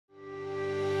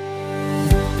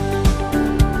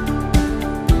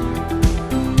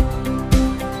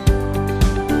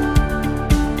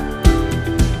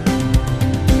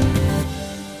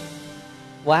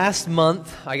Last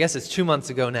month, I guess it's 2 months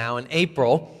ago now, in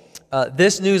April,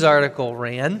 this news article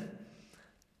ran,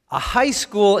 a high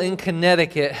school in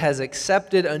Connecticut has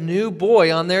accepted a new boy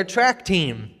on their track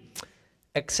team,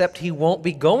 except he won't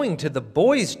be going to the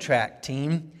boys' track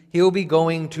team, he'll be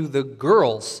going to the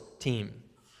girls' team.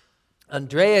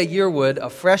 Andrea Yearwood, a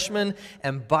freshman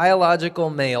and biological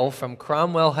male from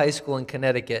Cromwell High School in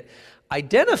Connecticut,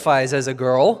 identifies as a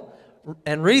girl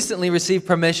and recently received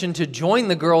permission to join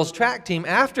the girls' track team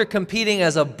after competing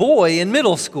as a boy in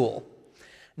middle school.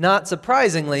 Not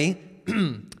surprisingly,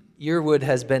 Yearwood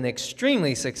has been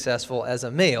extremely successful as a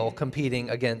male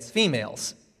competing against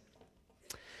females.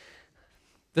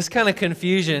 This kind of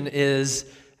confusion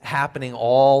is happening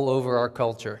all over our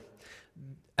culture.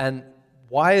 And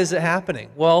why is it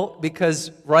happening? Well, because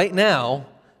right now,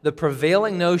 the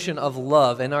prevailing notion of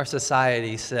love in our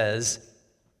society says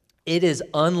it is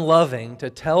unloving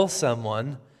to tell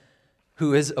someone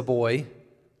who is a boy,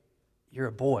 you're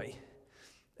a boy,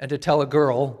 and to tell a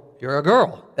girl, you're a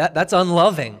girl. That's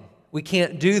unloving. We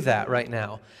can't do that right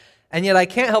now. And yet I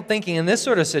can't help thinking in this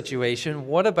sort of situation,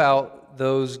 what about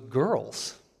those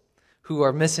girls who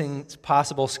are missing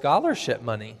possible scholarship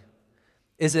money?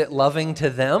 Is it loving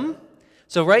to them?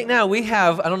 So right now we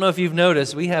have, I don't know if you've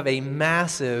noticed, we have a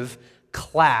massive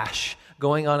clash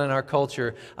going on in our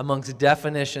culture amongst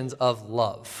definitions of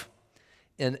love.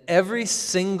 In every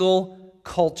single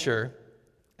culture,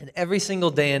 in every single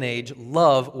day and age,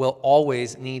 love will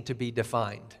always need to be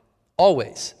defined.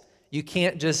 Always. You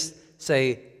can't just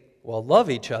say, well,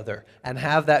 love each other and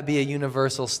have that be a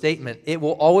universal statement. It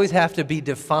will always have to be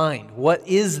defined. What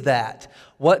is that?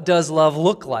 What does love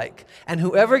look like? And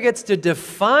whoever gets to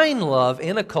define love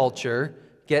in a culture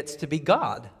gets to be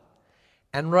God.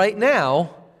 And right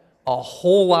now, a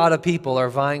whole lot of people are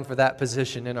vying for that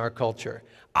position in our culture.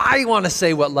 I want to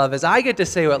say what love is. I get to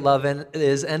say what love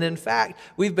is. And in fact,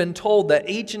 we've been told that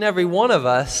each and every one of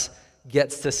us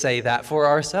gets to say that for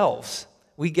ourselves.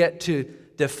 We get to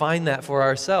define that for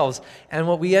ourselves. And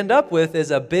what we end up with is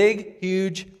a big,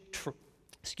 huge,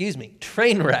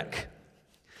 train wreck.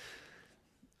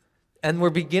 And we're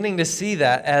beginning to see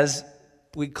that as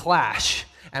we clash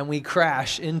and we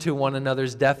crash into one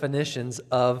another's definitions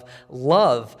of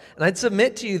love. And I'd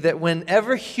submit to you that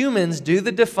whenever humans do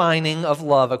the defining of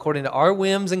love according to our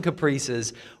whims and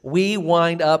caprices, we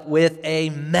wind up with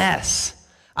a mess.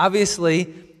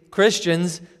 Obviously,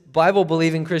 Christians,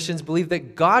 Bible-believing Christians, believe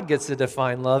that God gets to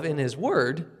define love in His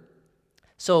Word.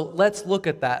 So let's look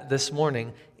at that this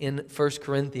morning in 1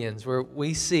 Corinthians, where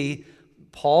we see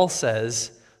Paul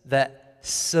says that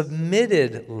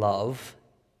submitted love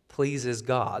pleases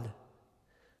God.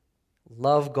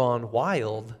 Love gone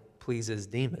wild pleases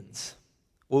demons.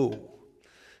 Whoa. Do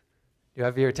you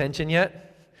have your attention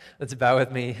yet? Let's bow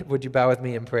with me. Would you bow with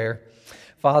me in prayer?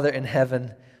 Father in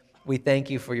heaven, we thank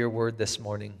you for your word this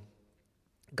morning.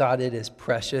 God, it is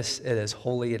precious, it is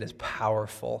holy, it is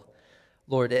powerful.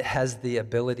 Lord, it has the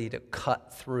ability to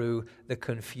cut through the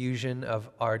confusion of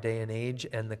our day and age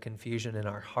and the confusion in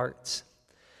our hearts.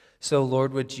 So,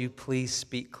 Lord, would you please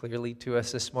speak clearly to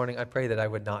us this morning? I pray that I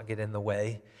would not get in the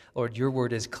way. Lord, your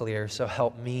word is clear, so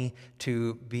help me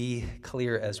to be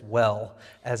clear as well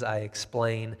as I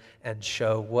explain and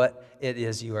show what it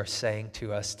is you are saying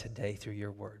to us today through your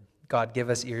word. God,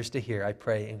 give us ears to hear, I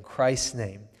pray in Christ's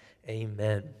name.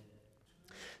 Amen.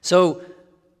 So,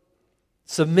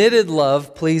 submitted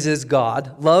love pleases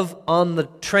God. Love on the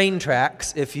train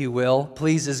tracks, if you will,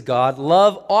 pleases God.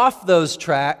 Love off those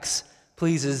tracks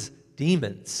pleases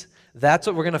demons. That's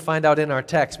what we're going to find out in our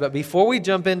text. But before we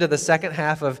jump into the second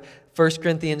half of 1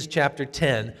 Corinthians chapter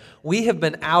 10, we have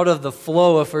been out of the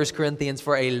flow of 1 Corinthians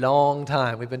for a long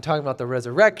time. We've been talking about the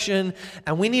resurrection,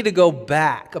 and we need to go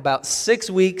back about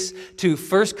 6 weeks to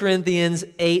 1 Corinthians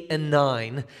 8 and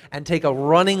 9 and take a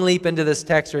running leap into this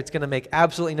text, or it's going to make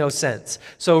absolutely no sense.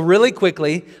 So really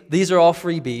quickly, these are all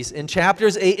freebies. In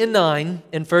chapters 8 and 9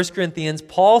 in 1 Corinthians,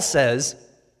 Paul says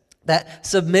that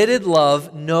submitted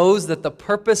love knows that the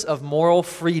purpose of moral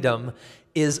freedom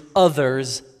is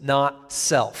others, not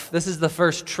self. This is the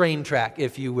first train track,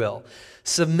 if you will.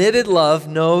 Submitted love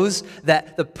knows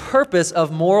that the purpose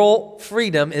of moral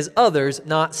freedom is others,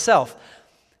 not self.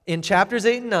 In chapters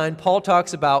 8 and 9, Paul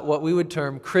talks about what we would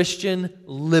term Christian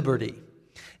liberty.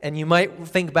 And you might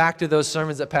think back to those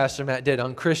sermons that Pastor Matt did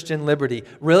on Christian liberty.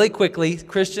 Really quickly,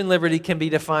 Christian liberty can be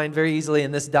defined very easily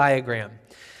in this diagram.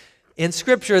 In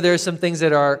Scripture, there are some things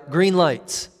that are green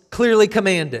lights, clearly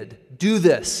commanded. Do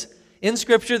this. In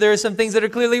Scripture, there are some things that are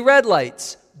clearly red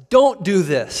lights. Don't do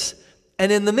this.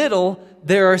 And in the middle,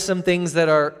 there are some things that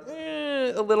are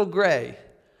a little gray.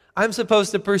 I'm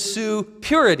supposed to pursue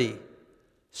purity.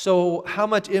 So how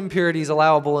much impurity is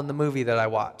allowable in the movie that I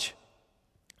watch?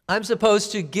 I'm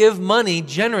supposed to give money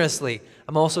generously.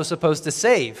 I'm also supposed to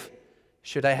save.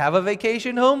 Should I have a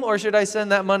vacation home or should I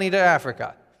send that money to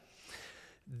Africa?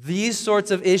 These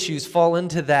sorts of issues fall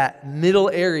into that middle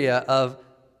area of,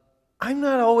 I'm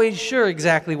not always sure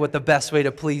exactly what the best way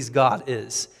to please God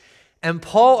is. And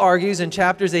Paul argues in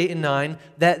chapters 8 and 9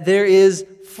 that there is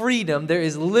freedom, there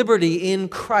is liberty in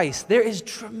Christ. There is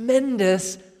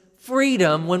tremendous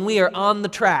freedom when we are on the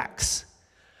tracks.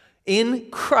 In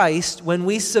Christ, when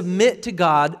we submit to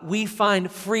God, we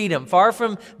find freedom. Far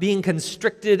from being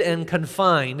constricted and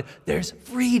confined, there's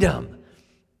freedom.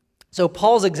 So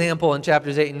Paul's example in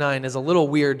chapters 8 and 9 is a little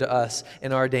weird to us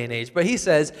in our day and age. But he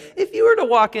says, if you were to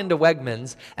walk into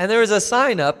Wegmans and there was a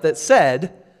sign up that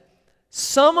said,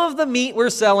 some of the meat we're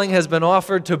selling has been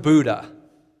offered to Buddha,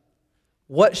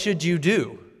 what should you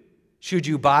do? Should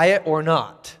you buy it or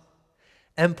not?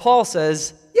 And Paul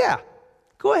says, yeah,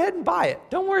 go ahead and buy it.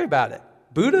 Don't worry about it.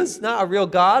 Buddha's not a real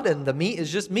God and the meat is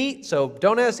just meat, so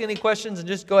don't ask any questions and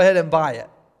just go ahead and buy it.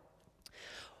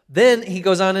 Then he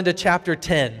goes on into chapter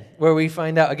 10, where we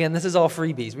find out, again, this is all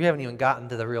freebies. We haven't even gotten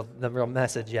to the real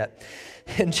message yet.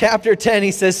 In chapter 10,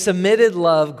 he says, submitted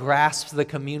love grasps the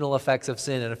communal effects of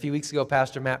sin. And a few weeks ago,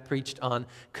 Pastor Matt preached on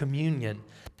communion.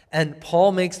 And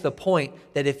Paul makes the point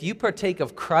that if you partake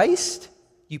of Christ,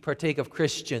 you partake of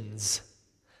Christians.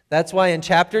 That's why in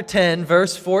chapter 10,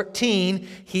 verse 14,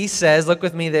 he says, look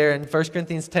with me there in 1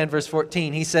 Corinthians 10, verse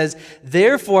 14, he says,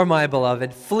 therefore, my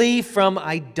beloved, flee from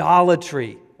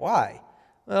idolatry. Why?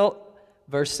 Well,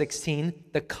 verse 16,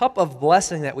 the cup of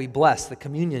blessing that we bless, the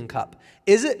communion cup,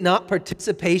 is it not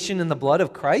participation in the blood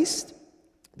of Christ?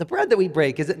 The bread that we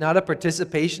break, is it not a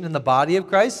participation in the body of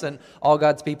Christ? And all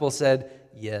God's people said,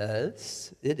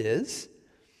 yes, it is.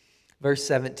 Verse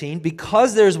 17,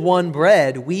 because there's one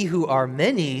bread, we who are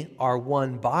many are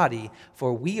one body,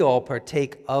 for we all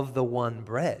partake of the one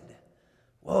bread.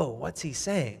 Whoa, what's he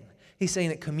saying? He's saying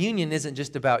that communion isn't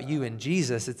just about you and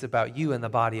Jesus, it's about you and the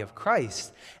body of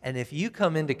Christ. And if you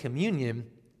come into communion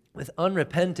with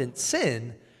unrepentant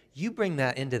sin, you bring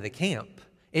that into the camp.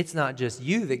 It's not just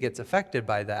you that gets affected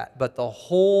by that, but the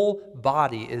whole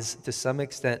body is to some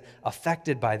extent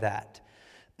affected by that.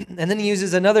 And then he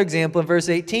uses another example in verse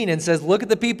 18 and says, look at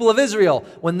the people of Israel.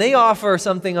 When they offer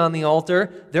something on the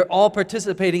altar, they're all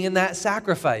participating in that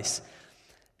sacrifice.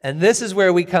 And this is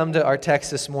where we come to our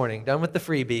text this morning. Done with the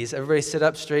freebies. Everybody sit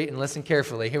up straight and listen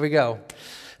carefully. Here we go.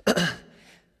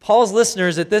 Paul's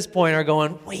listeners at this point are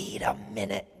going, wait a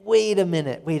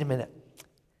minute.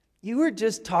 You were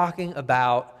just talking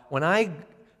about when I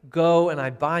go and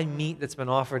I buy meat that's been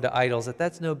offered to idols,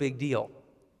 that's no big deal.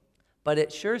 But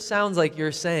it sure sounds like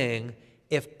you're saying,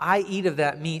 if I eat of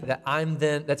that meat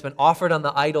that's been offered on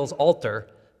the idol's altar,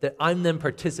 that I'm then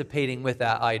participating with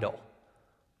that idol.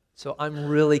 So I'm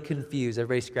really confused.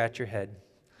 Everybody scratch your head.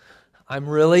 I'm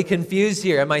really confused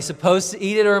here. Am I supposed to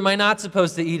eat it or am I not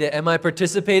supposed to eat it? Am I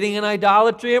participating in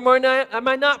idolatry or am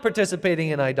I not participating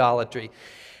in idolatry?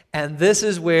 And this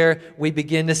is where we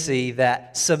begin to see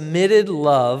that submitted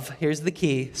love, here's the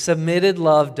key, submitted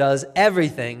love does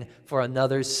everything for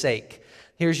another's sake.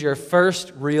 Here's your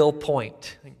first real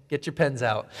point. Get your pens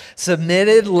out.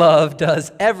 Submitted love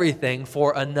does everything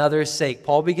for another's sake.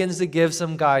 Paul begins to give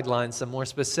some guidelines, some more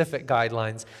specific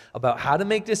guidelines about how to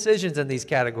make decisions in these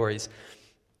categories.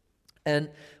 And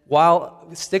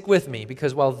stick with me,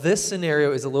 because while this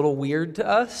scenario is a little weird to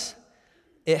us,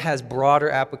 it has broader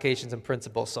applications and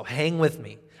principles, so hang with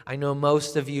me. I know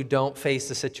most of you don't face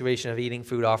the situation of eating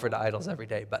food offered to idols every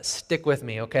day, but stick with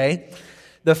me, okay?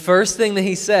 The first thing that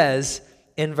he says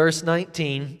in verse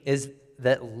 19 is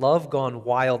that love gone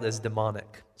wild is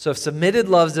demonic. So if submitted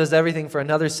love does everything for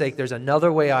another's sake, there's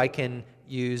another way I can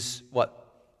use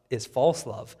what is false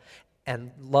love.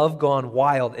 And love gone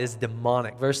wild is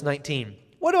demonic. Verse 19.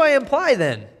 What do I imply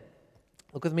then?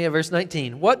 Look with me at verse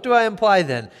 19. What do I imply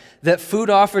then? That food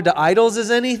offered to idols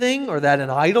is anything? Or that an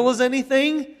idol is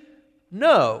anything?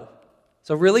 No.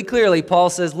 So really clearly, Paul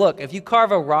says, look, if you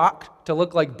carve a rock to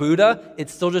look like Buddha,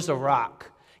 it's still just a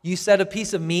rock. You set a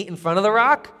piece of meat in front of the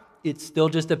rock, it's still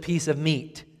just a piece of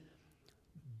meat.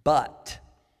 But,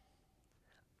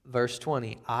 verse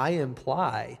 20, I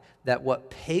imply that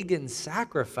what pagans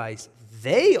sacrifice,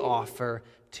 they offer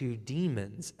to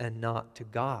demons and not to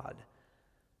God.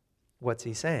 What's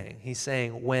he saying? He's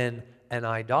saying when an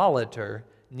idolater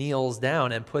kneels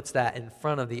down and puts that in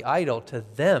front of the idol, to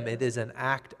them it is an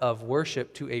act of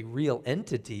worship to a real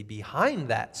entity behind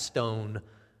that stone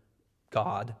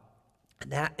god.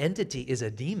 And that entity is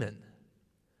a demon.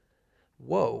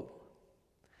 Whoa.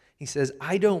 He says,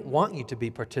 I don't want you to be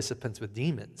participants with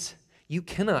demons. You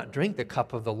cannot drink the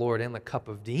cup of the Lord and the cup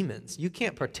of demons. You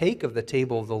can't partake of the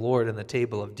table of the Lord and the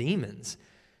table of demons.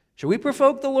 Should we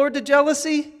provoke the Lord to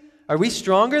jealousy? Are we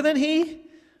stronger than he?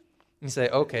 You say,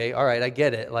 okay, all right, I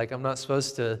get it. Like, I'm not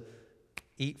supposed to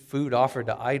eat food offered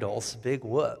to idols. Big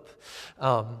whoop.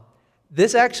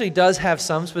 This actually does have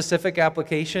some specific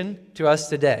application to us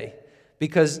today,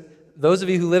 because those of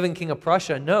you who live in King of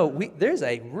Prussia know there's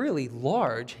a really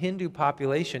large Hindu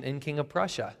population in King of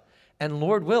Prussia. And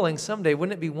Lord willing, someday,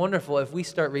 wouldn't it be wonderful if we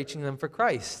start reaching them for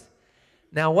Christ?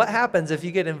 Now, what happens if you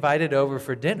get invited over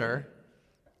for dinner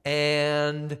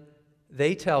and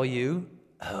they tell you,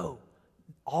 oh,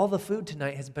 all the food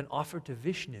tonight has been offered to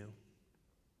Vishnu?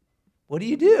 What do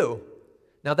you do?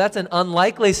 Now, that's an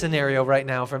unlikely scenario right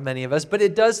now for many of us, but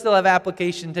it does still have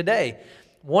application today.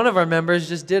 One of our members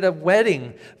just did a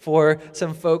wedding for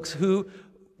some folks who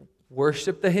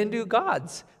worship the Hindu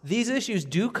gods. These issues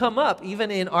do come up even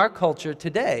in our culture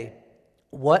today.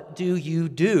 What do you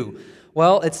do?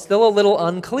 Well, it's still a little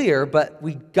unclear, but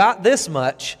we got this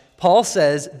much. Paul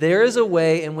says, there is a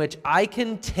way in which I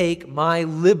can take my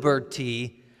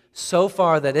liberty so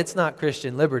far that it's not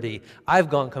Christian liberty. I've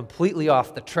gone completely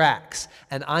off the tracks,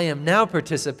 and I am now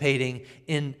participating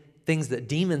in things that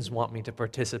demons want me to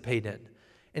participate in.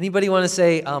 Anybody want to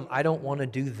say, I don't want to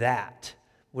do that?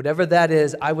 Whatever that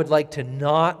is, I would like to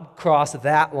not cross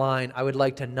that line. I would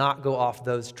like to not go off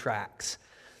those tracks.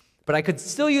 But I could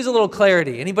still use a little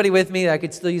clarity. Anybody with me? I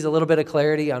could still use a little bit of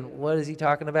clarity on what is he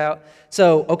talking about?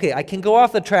 So, okay, I can go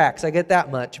off the tracks. I get that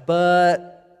much,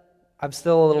 but I'm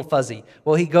still a little fuzzy.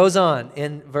 Well, he goes on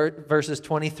in verses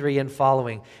 23 and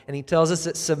following, and he tells us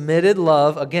that submitted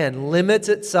love, again, limits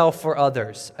itself for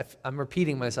others. I'm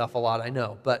repeating myself a lot, I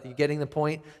know, but you're getting the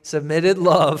point? Submitted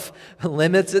love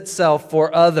limits itself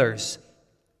for others.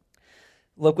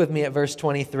 Look with me at verse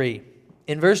 23.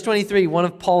 In verse 23, one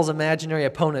of Paul's imaginary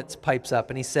opponents pipes up,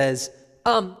 and he says,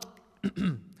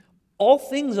 all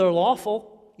things are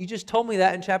lawful. You just told me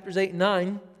that in chapters 8 and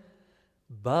 9.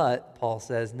 But, Paul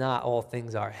says, not all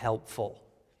things are helpful.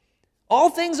 All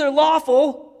things are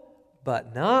lawful,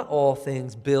 but not all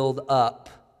things build up.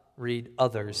 Read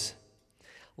others.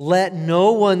 Let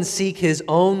no one seek his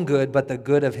own good, but the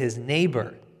good of his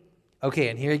neighbor. Okay,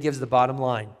 and here he gives the bottom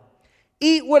line.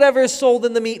 Eat whatever is sold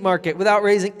in the meat market without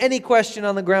raising any question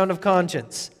on the ground of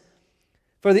conscience.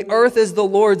 For the earth is the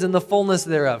Lord's and the fullness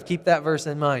thereof. Keep that verse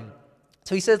in mind.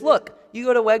 So he says, look, you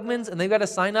go to Wegmans and they've got a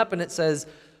sign up and it says,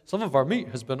 some of our meat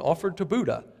has been offered to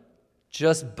Buddha.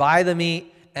 Just buy the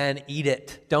meat and eat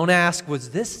it. Don't ask,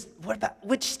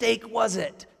 which steak was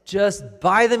it? Just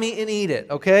buy the meat and eat it,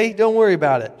 okay? Don't worry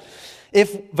about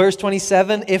it. Verse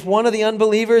 27, if one of the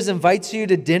unbelievers invites you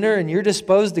to dinner and you're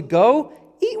disposed to go,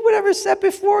 eat whatever's set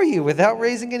before you without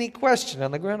raising any question on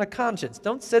the ground of conscience.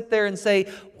 Don't sit there and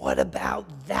say, what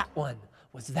about that one?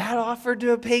 Was that offered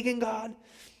to a pagan god?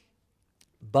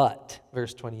 But,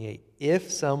 verse 28, if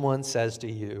someone says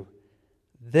to you,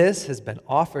 this has been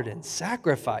offered in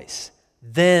sacrifice,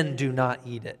 then do not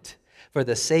eat it, for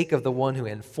the sake of the one who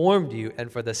informed you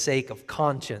and for the sake of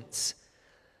conscience.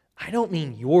 I don't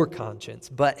mean your conscience,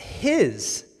 but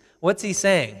his. What's he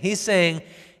saying? He's saying,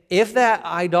 if that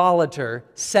idolater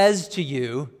says to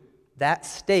you, that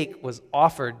steak was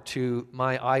offered to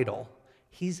my idol,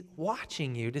 he's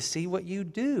watching you to see what you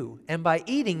do. And by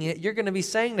eating it, you're going to be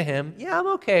saying to him, yeah, I'm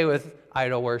okay with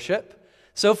idol worship.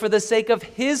 So for the sake of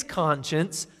his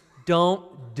conscience,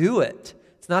 don't do it.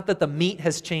 It's not that the meat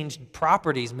has changed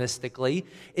properties mystically.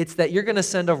 It's that you're going to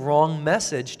send a wrong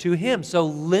message to him. So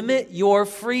limit your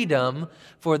freedom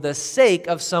for the sake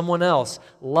of someone else.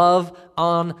 Love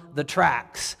on the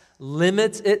tracks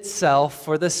limits itself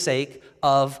for the sake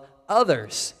of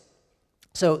others.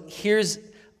 So here's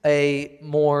a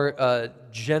more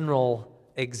general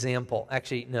example.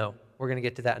 Actually, no, we're going to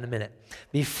get to that in a minute.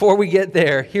 Before we get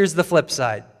there, here's the flip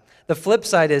side. The flip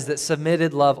side is that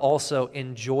submitted love also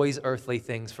enjoys earthly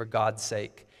things for God's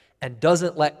sake and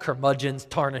doesn't let curmudgeons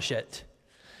tarnish it.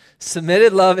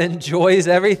 Submitted love enjoys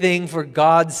everything for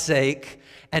God's sake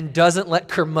and doesn't let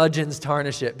curmudgeons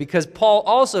tarnish it. Because Paul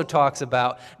also talks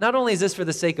about, not only is this for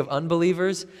the sake of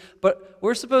unbelievers, but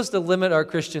we're supposed to limit our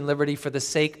Christian liberty for the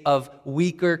sake of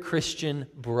weaker Christian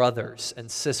brothers and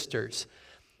sisters.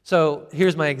 So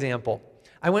here's my example.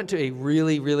 I went to a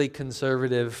really, really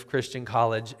conservative Christian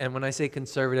college, and when I say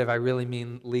conservative, I really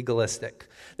mean legalistic.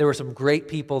 There were some great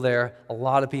people there, a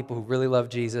lot of people who really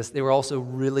loved Jesus. They were also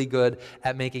really good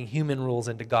at making human rules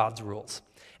into God's rules.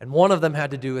 And one of them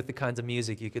had to do with the kinds of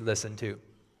music you could listen to.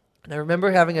 And I remember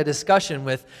having a discussion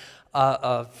with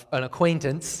an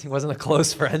acquaintance. He wasn't a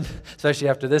close friend, especially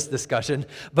after this discussion,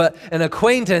 but an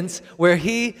acquaintance where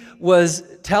he was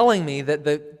telling me that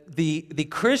the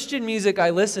Christian music I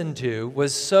listened to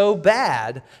was so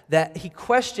bad that he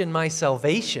questioned my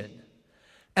salvation.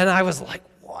 And I was like,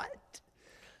 what?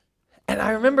 And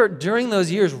I remember during those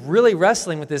years really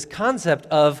wrestling with this concept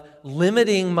of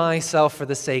limiting myself for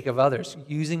the sake of others,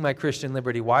 using my Christian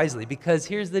liberty wisely. Because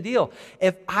here's the deal.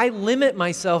 If I limit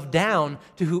myself down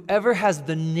to whoever has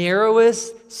the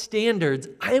narrowest standards,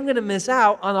 I am going to miss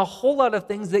out on a whole lot of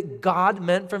things that God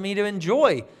meant for me to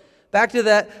enjoy. Back to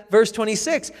that verse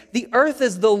 26. The earth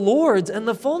is the Lord's and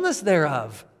the fullness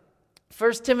thereof.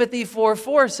 1 Timothy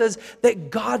 4:4 says that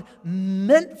God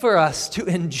meant for us to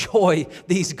enjoy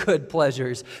these good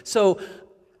pleasures. So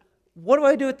what do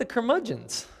I do with the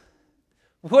curmudgeons?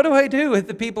 What do I do with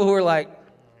the people who are like,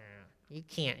 you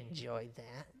can't enjoy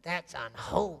that. That's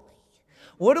unholy.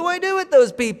 What do I do with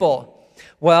those people?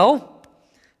 Well,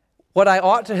 what I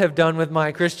ought to have done with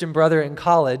my Christian brother in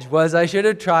college was I should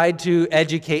have tried to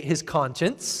educate his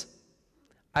conscience.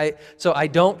 So I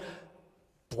don't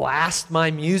blast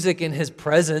my music in his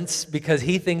presence because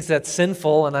he thinks that's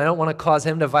sinful and I don't want to cause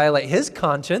him to violate his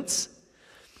conscience.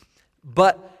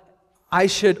 But I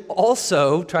should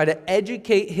also try to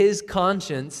educate his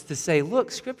conscience to say,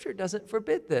 look, Scripture doesn't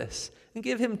forbid this, and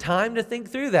give him time to think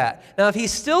through that. Now, if he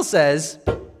still says,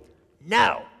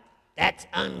 no, that's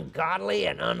ungodly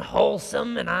and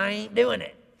unwholesome, and I ain't doing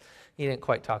it. He didn't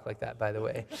quite talk like that, by the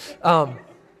way.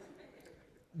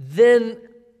 Then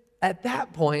at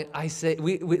that point, I say,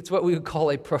 it's what we would call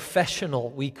a professional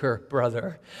weaker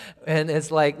brother. And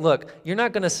it's like, look, you're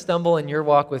not going to stumble in your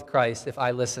walk with Christ if I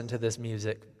listen to this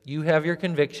music. You have your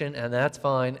conviction, and that's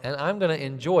fine, and I'm going to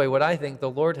enjoy what I think the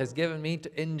Lord has given me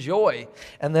to enjoy.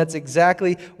 And that's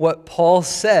exactly what Paul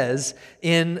says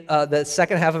in the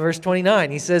second half of verse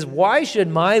 29. He says, why should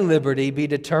my liberty be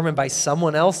determined by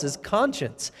someone else's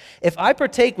conscience? If I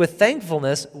partake with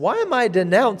thankfulness, why am I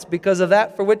denounced because of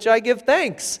that for which I give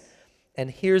thanks? And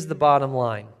here's the bottom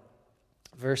line,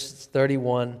 verses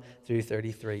 31 through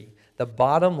 33. The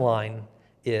bottom line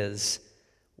is,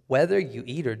 whether you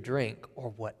eat or drink or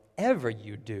whatever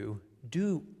you do,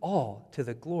 do all to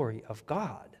the glory of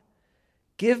God.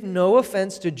 Give no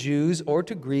offense to Jews or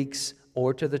to Greeks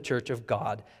or to the church of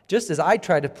God, just as I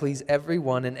try to please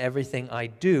everyone in everything I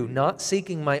do, not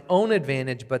seeking my own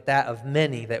advantage, but that of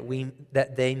many,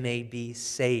 that they may be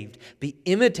saved. Be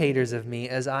imitators of me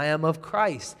as I am of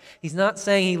Christ. He's not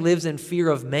saying he lives in fear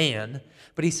of man,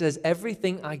 but he says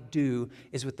everything I do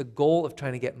is with the goal of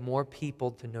trying to get more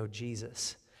people to know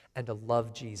Jesus and to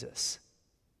love Jesus.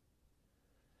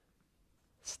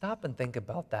 Stop and think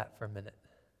about that for a minute.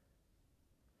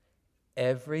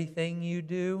 Everything you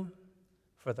do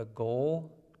for the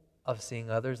goal of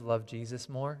seeing others love Jesus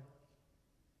more,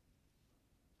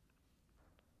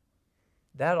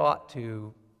 that ought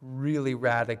to really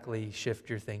radically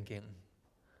shift your thinking.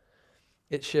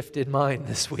 It shifted mine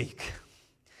this week.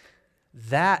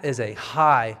 That is a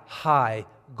high, high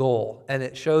goal, and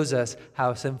it shows us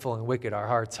how sinful and wicked our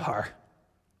hearts are.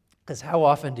 Because how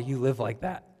often do you live like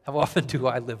that? How often do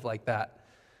I live like that?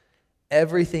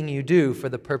 Everything you do for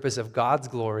the purpose of God's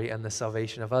glory and the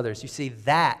salvation of others. You see,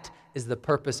 that is the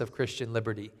purpose of Christian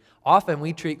liberty. Often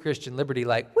we treat Christian liberty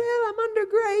like, well, I'm under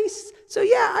grace, so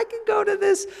yeah, I can go to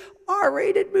this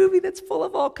R-rated movie that's full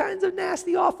of all kinds of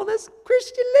nasty awfulness.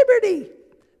 Christian liberty.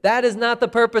 That is not the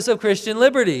purpose of Christian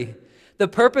liberty. The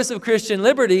purpose of Christian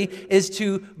liberty is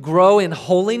to grow in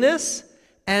holiness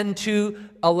and to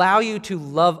allow you to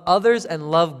love others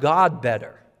and love God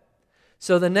better.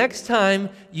 So the next time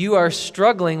you are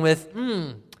struggling with,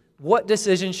 what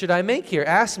decision should I make here?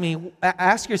 Ask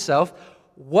yourself,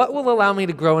 what will allow me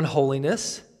to grow in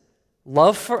holiness,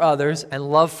 love for others,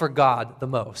 and love for God the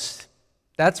most?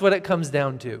 That's what it comes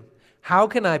down to. How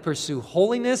can I pursue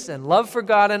holiness and love for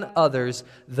God and others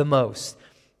the most?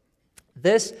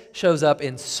 This shows up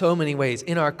in so many ways.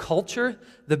 In our culture,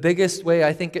 the biggest way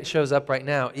I think it shows up right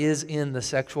now is in the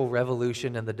sexual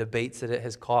revolution and the debates that it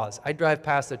has caused. I drive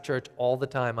past a church all the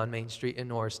time on Main Street in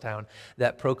Norristown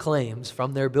that proclaims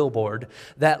from their billboard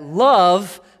that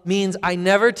love means I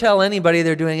never tell anybody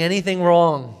they're doing anything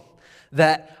wrong,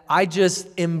 that I just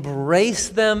embrace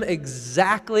them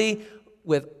exactly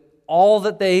with all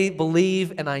that they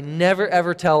believe, and I never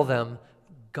ever tell them,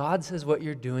 God says what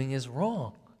you're doing is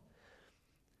wrong.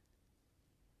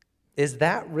 Is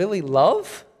that really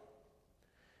love?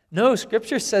 No,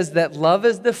 Scripture says that love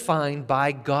is defined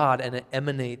by God and it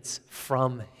emanates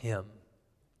from Him.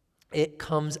 It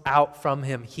comes out from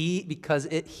Him. He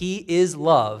is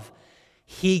love,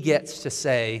 He gets to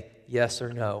say, yes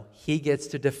or no. He gets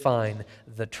to define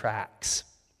the tracks.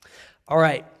 All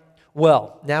right,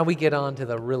 well, now we get on to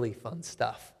the really fun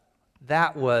stuff.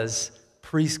 That was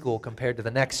preschool compared to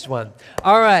the next one.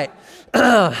 All right,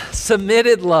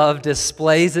 submitted love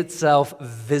displays itself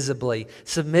visibly.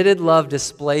 Submitted love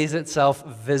displays itself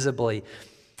visibly.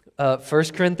 1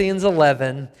 Corinthians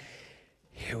 11,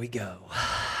 here we go.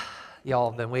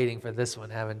 Y'all have been waiting for this one,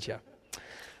 haven't you?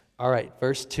 All right,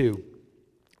 verse 2.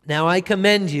 Now I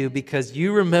commend you because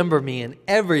you remember me in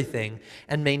everything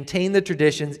and maintain the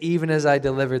traditions even as I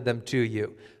delivered them to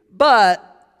you. But,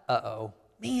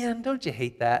 man, don't you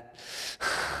hate that?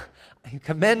 He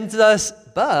commends us,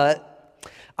 but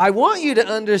I want you to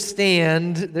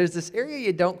understand there's this area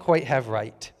you don't quite have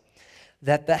right.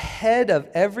 That the head of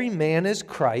every man is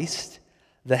Christ,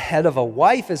 the head of a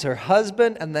wife is her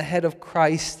husband, and the head of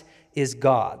Christ is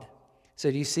God. So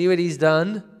do you see what he's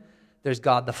done? There's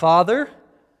God the Father,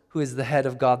 who is the head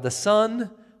of God the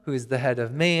Son, who is the head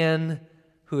of man,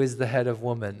 who is the head of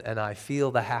woman. And I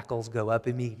feel the hackles go up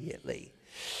immediately.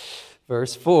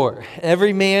 Verse 4,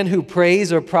 every man who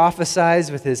prays or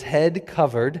prophesies with his head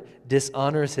covered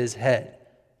dishonors his head.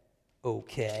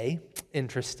 Okay,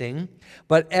 interesting.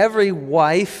 But every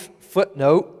wife,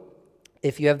 footnote,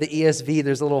 if you have the ESV,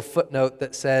 there's a little footnote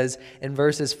that says in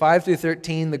verses 5 through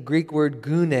 13, the Greek word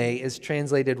gune is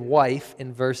translated wife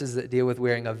in verses that deal with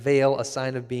wearing a veil, a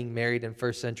sign of being married in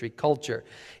first century culture.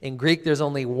 In Greek, there's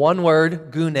only one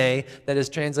word, gune, that is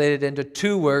translated into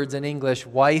two words in English,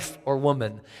 wife or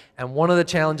woman. And one of the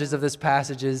challenges of this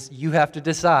passage is you have to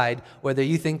decide whether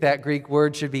you think that Greek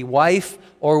word should be wife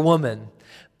or woman.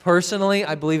 Personally,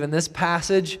 I believe in this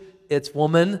passage, it's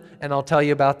woman, and I'll tell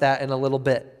you about that in a little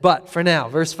bit. But for now,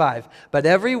 verse 5, but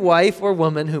every wife or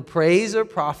woman who prays or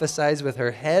prophesies with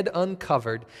her head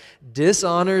uncovered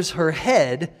dishonors her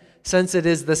head, since it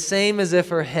is the same as if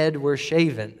her head were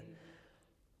shaven.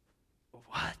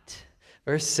 What?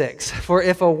 Verse 6, for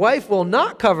if a wife will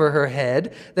not cover her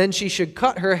head, then she should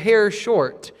cut her hair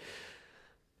short.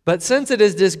 But since it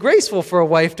is disgraceful for a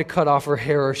wife to cut off her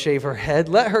hair or shave her head,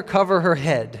 let her cover her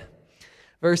head.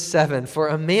 Verse 7, for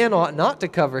a man ought not to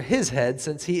cover his head,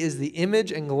 since he is the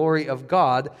image and glory of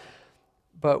God,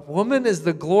 but woman is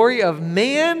the glory of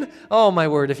man. Oh, my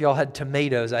word, if y'all had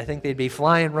tomatoes, I think they'd be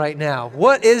flying right now.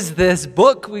 What is this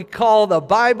book we call the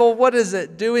Bible? What is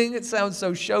it doing? It sounds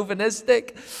so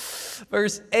chauvinistic.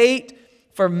 Verse 8,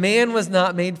 for man was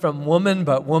not made from woman,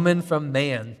 but woman from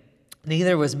man.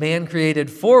 Neither was man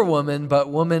created for woman, but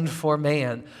woman for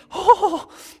man.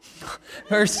 Oh,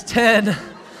 verse 10.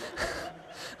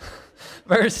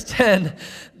 Verse 10,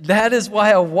 that is why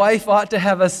a wife ought to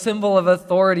have a symbol of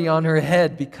authority on her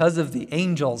head because of the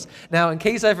angels. Now, in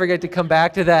case I forget to come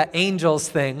back to that angels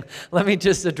thing, let me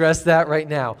just address that right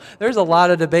now. There's a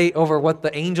lot of debate over what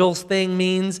the angels thing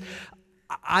means.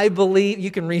 I believe,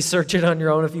 you can research it on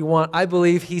your own if you want, I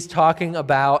believe he's talking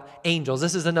about angels.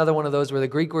 This is another one of those where the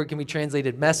Greek word can be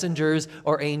translated messengers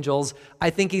or angels. I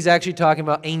think he's actually talking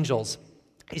about angels.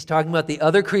 He's talking about the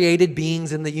other created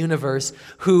beings in the universe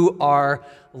who are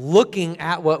looking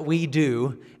at what we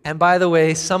do. And by the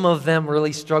way, some of them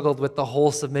really struggled with the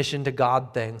whole submission to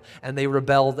God thing, and they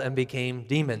rebelled and became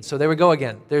demons. So there we go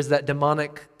again. There's that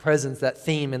demonic presence, that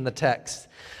theme in the text.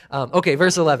 Okay,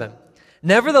 verse 11.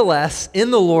 Nevertheless,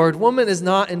 in the Lord, woman is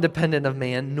not independent of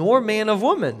man, nor man of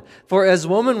woman. For as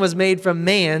woman was made from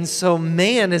man, so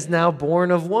man is now born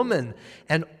of woman.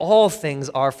 And all things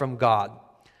are from God.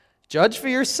 Judge for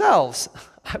yourselves.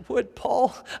 I would,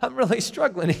 Paul. I'm really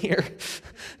struggling here.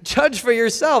 Judge for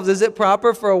yourselves. Is it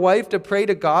proper for a wife to pray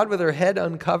to God with her head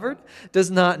uncovered? Does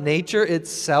not nature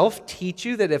itself teach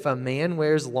you that if a man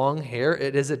wears long hair,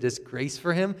 it is a disgrace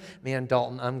for him? Man,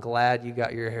 Dalton, I'm glad you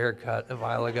got your hair cut a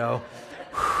while ago.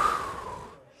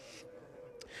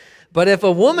 But if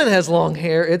a woman has long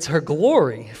hair, it's her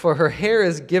glory, for her hair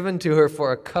is given to her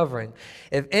for a covering.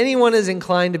 If anyone is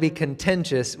inclined to be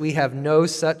contentious, we have no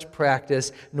such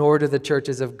practice, nor do the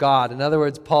churches of God. In other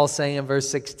words, Paul's saying in verse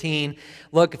 16,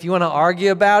 look, if you want to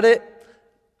argue about it,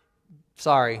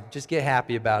 sorry, just get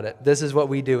happy about it. This is what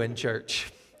we do in church.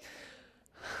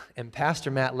 And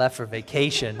Pastor Matt left for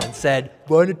vacation and said,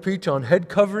 want to preach on head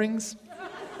coverings?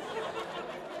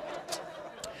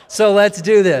 So let's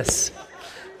do this.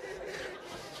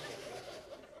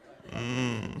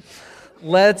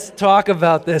 Let's talk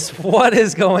about this. What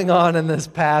is going on in this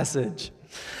passage?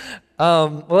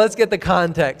 Well, let's get the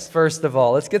context first of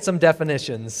all. Let's get some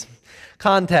definitions.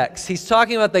 Context. He's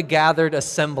talking about the gathered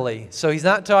assembly. So he's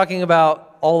not talking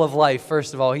about all of life,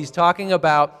 first of all. He's talking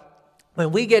about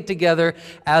when we get together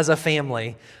as a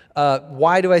family.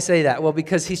 Why do I say that? Well,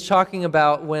 because he's talking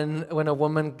about when a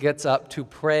woman gets up to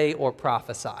pray or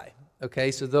prophesy.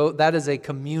 Okay, so though that is a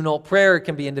communal, prayer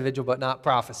can be individual but not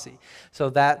prophecy. So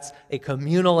that's a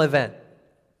communal event.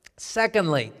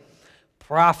 Secondly,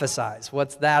 prophesize.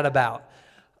 What's that about?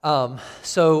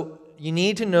 So you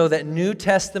need to know that New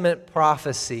Testament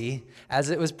prophecy, as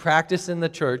it was practiced in the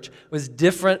church, was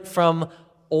different from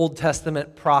Old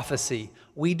Testament prophecy.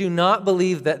 We do not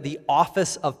believe that the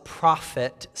office of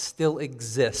prophet still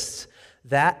exists.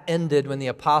 That ended when the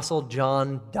Apostle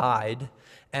John died,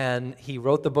 and he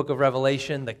wrote the book of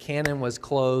Revelation. The canon was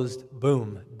closed.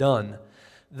 Boom, done.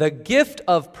 The gift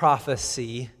of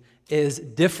prophecy is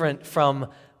different from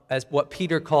as what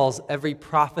Peter calls every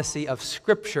prophecy of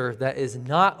Scripture that is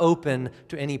not open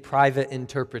to any private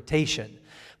interpretation.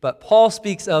 But Paul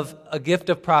speaks of a gift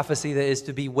of prophecy that is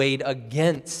to be weighed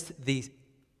against the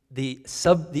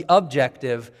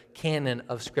objective canon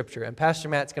of Scripture. And Pastor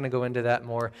Matt's going to go into that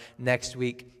more next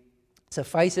week.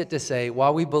 Suffice it to say,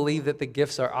 while we believe that the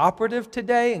gifts are operative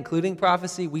today, including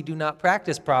prophecy, we do not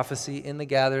practice prophecy in the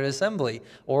gathered assembly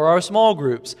or our small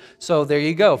groups. So there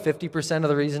you go, 50% of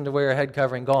the reason to wear a head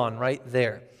covering gone right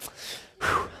there.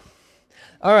 Whew.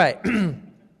 All right,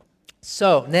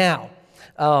 so now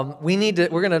we're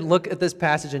going to look at this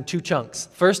passage in two chunks.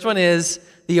 First one is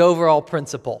the overall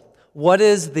principle. What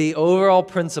is the overall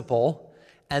principle?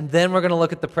 And then we're going to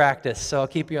look at the practice. So I'll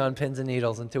keep you on pins and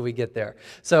needles until we get there.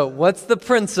 So what's the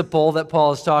principle that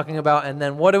Paul is talking about? And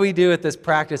then what do we do with this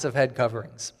practice of head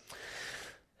coverings?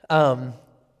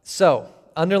 So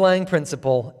underlying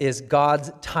principle is God's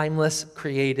timeless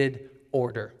created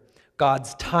order.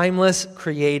 God's timeless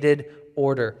created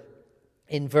order.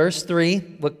 In verse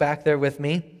 3, look back there with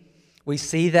me, we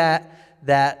see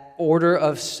that order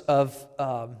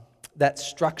that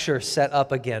structure set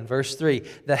up again. Verse 3,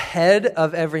 the head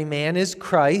of every man is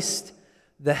Christ,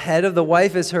 the head of the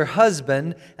wife is her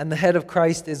husband, and the head of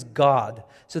Christ is God.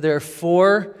 So there are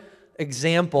 4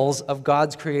 examples of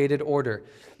God's created order.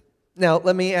 Now,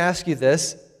 let me ask you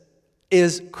this.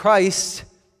 Is Christ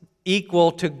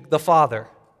equal to the Father?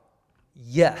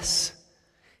 Yes.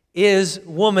 Is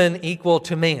woman equal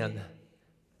to man?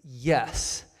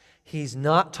 Yes. He's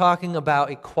not talking about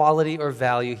equality or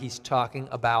value. He's talking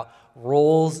about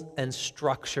roles and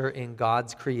structure in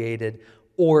God's created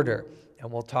order.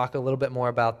 And we'll talk a little bit more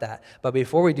about that. But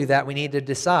before we do that, we need to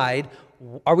decide,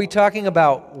 are we talking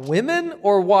about women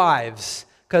or wives?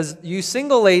 Because you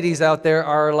single ladies out there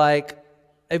are like,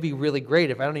 it'd be really great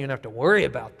if I don't even have to worry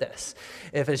about this.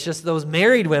 If it's just those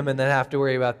married women that have to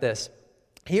worry about this.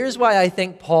 Here's why I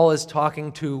think Paul is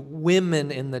talking to women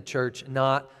in the church,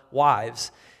 not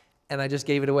wives. And I just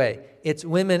gave it away. It's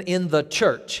women in the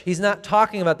church. He's not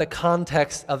talking about the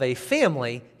context of a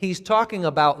family. He's talking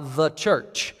about the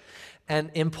church.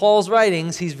 And in Paul's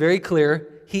writings, he's very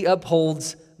clear. He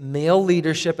upholds male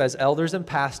leadership as elders and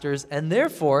pastors. And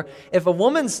therefore, if a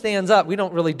woman stands up, we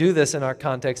don't really do this in our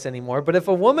context anymore, but if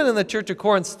a woman in the church of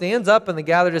Corinth stands up in the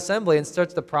gathered assembly and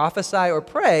starts to prophesy or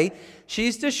pray,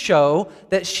 she's to show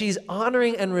that she's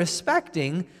honoring and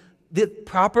respecting the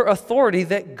proper authority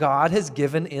that God has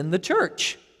given in the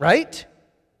church, right?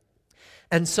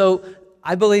 And so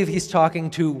I believe he's talking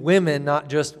to women, not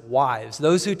just wives.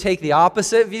 Those who take the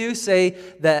opposite view say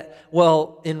that,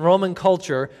 well, in Roman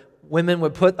culture, women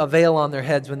would put a veil on their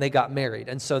heads when they got married.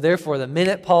 And so therefore, the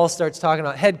minute Paul starts talking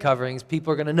about head coverings,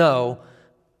 people are going to know,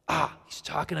 he's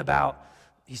talking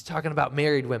about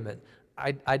married women.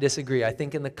 I disagree. I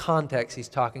think in the context, he's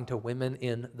talking to women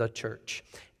in the church.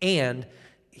 And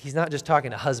he's not just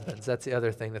talking to husbands. That's the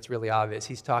other thing that's really obvious.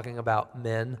 He's talking about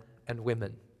men and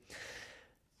women.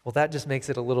 Well, that just makes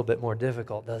it a little bit more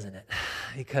difficult, doesn't it?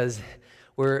 Because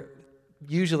we're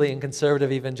usually in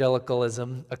conservative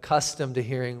evangelicalism accustomed to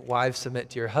hearing wives submit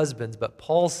to your husbands, but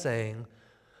Paul's saying,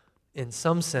 in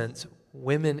some sense,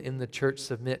 women in the church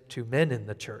submit to men in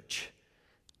the church.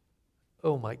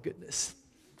 Oh my goodness,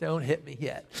 don't hit me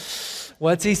yet.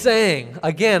 What's he saying?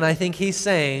 Again, I think he's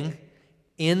saying,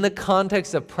 in the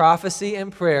context of prophecy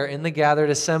and prayer in the gathered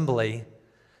assembly,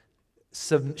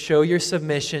 show your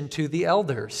submission to the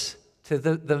elders, to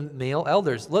the male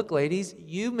elders. Look, ladies,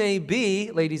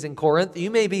 ladies in Corinth,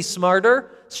 you may be smarter,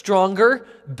 stronger,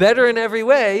 better in every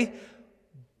way,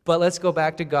 but let's go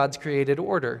back to God's created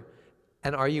order.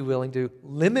 And are you willing to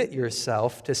limit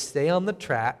yourself to stay on the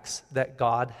tracks that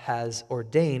God has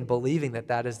ordained, believing that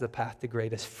that is the path to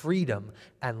greatest freedom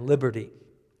and liberty?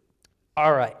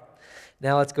 All right.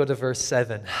 Now let's go to verse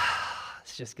 7.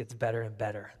 This just gets better and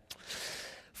better.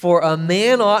 For a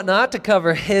man ought not to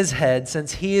cover his head,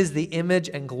 since he is the image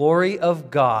and glory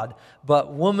of God,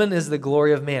 but woman is the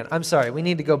glory of man. I'm sorry, we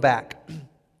need to go back.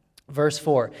 Verse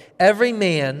 4,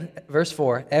 verse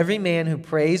 4, every man who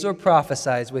prays or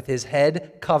prophesies with his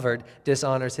head covered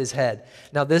dishonors his head.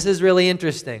 Now this is really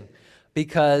interesting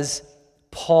because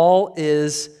Paul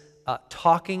is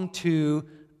talking to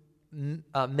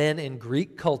men in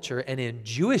Greek culture, and in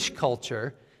Jewish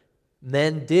culture,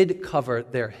 men did cover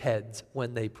their heads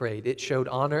when they prayed. It showed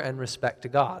honor and respect to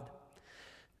God.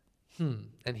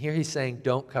 And here he's saying,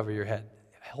 don't cover your head.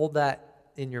 Hold that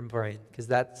in your brain, because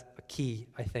that's a key,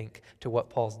 I think, to what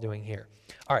Paul's doing here.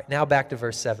 All right, now back to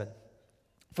verse 7.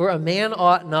 For a man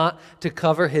ought not to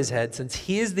cover his head, since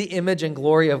he is the image and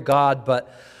glory of God,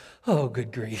 but, oh,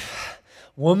 good grief,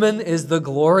 woman is the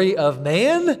glory of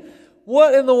man?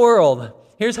 What in the world?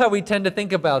 Here's how we tend to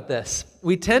think about this.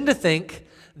 We tend to think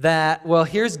that, well,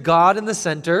 here's God in the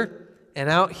center, and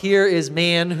out here is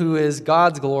man who is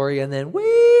God's glory, and then way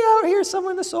out here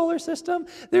somewhere in the solar system,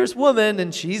 there's woman,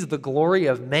 and she's the glory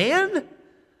of man?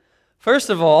 First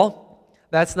of all,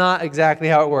 that's not exactly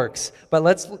how it works. But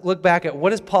let's look back at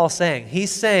what is Paul saying.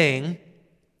 He's saying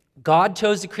God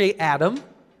chose to create Adam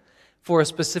for a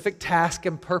specific task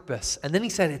and purpose. And then he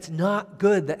said it's not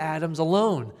good that Adam's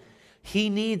alone.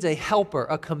 He needs a helper,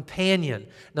 a companion,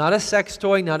 not a sex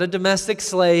toy, not a domestic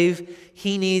slave.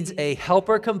 He needs a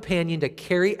helper companion to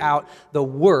carry out the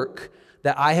work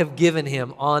that I have given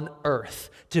him on earth,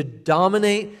 to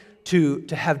dominate, to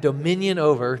have dominion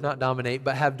over, not dominate,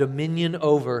 but have dominion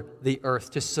over the earth,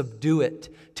 to subdue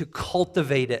it, to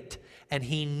cultivate it. And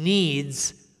he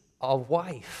needs a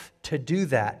wife to do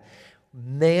that.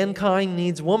 Mankind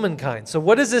needs womankind. So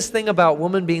what is this thing about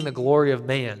woman being the glory of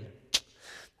man?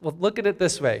 Well, look at it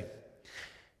this way.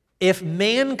 If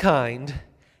mankind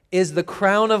is the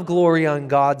crown of glory on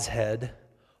God's head,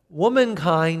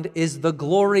 womankind is the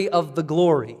glory of the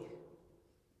glory.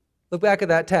 Look back at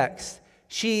that text.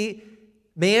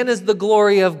 Man is the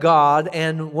glory of God,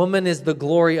 and woman is the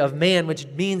glory of man, which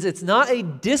means it's not a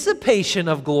dissipation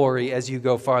of glory as you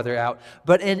go farther out,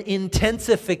 but an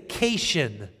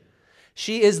intensification.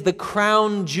 She is the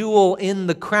crown jewel in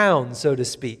the crown, so to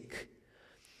speak.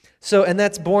 So, and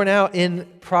that's borne out in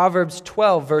Proverbs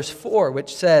 12, verse 4,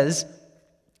 which says,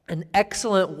 an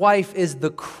excellent wife is the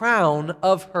crown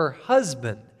of her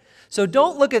husband. So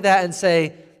don't look at that and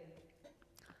say,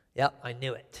 yep, I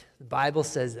knew it. The Bible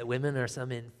says that women are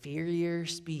some inferior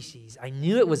species. I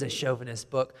knew it was a chauvinist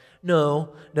book.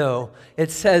 No.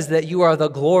 It says that you are the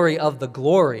glory of the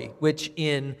glory, which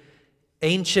in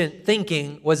ancient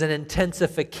thinking was an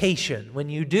intensification. When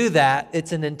you do that,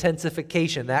 it's an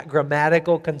intensification, that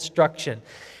grammatical construction.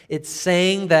 It's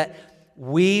saying that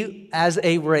we as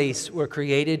a race were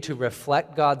created to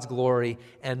reflect God's glory,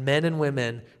 and men and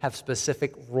women have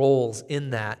specific roles in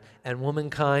that, and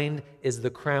womankind is the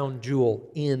crown jewel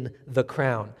in the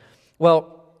crown.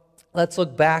 Well, let's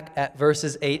look back at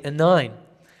verses 8 and 9.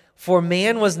 For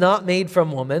man was not made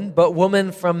from woman, but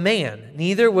woman from man.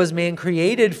 Neither was man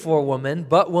created for woman,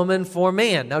 but woman for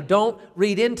man. Now don't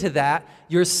read into that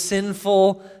your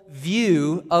sinful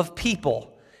view of people.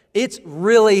 It's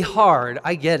really hard,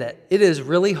 I get it. It is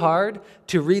really hard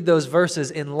to read those verses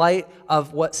in light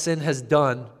of what sin has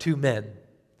done to men.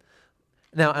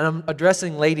 Now, and I'm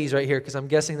addressing ladies right here because I'm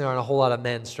guessing there aren't a whole lot of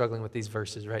men struggling with these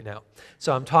verses right now.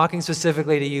 So I'm talking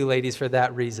specifically to you ladies for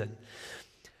that reason.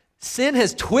 Sin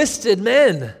has twisted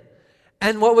men,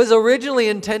 and what was originally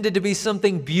intended to be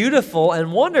something beautiful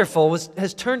and wonderful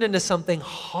has turned into something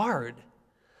hard.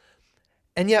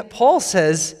 And yet Paul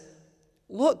says,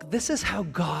 look, this is how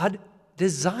God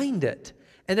designed it.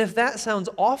 And if that sounds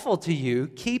awful to you,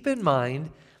 keep in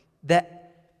mind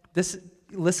that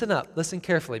listen up, listen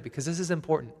carefully, because this is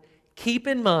important. Keep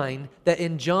in mind that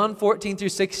in John 14 through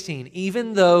 16,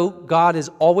 even though God is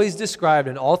always described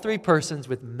in all three persons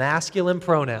with masculine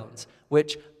pronouns,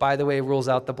 which, by the way, rules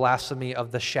out the blasphemy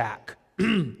of the shack.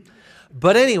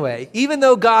 But anyway, even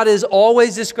though God is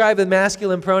always described with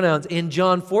masculine pronouns, in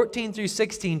John 14 through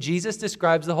 16, Jesus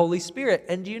describes the Holy Spirit.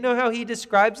 And do you know how he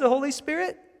describes the Holy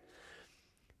Spirit?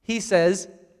 He says,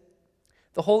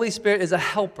 the Holy Spirit is a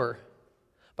helper.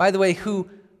 By the way, who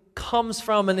comes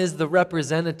from and is the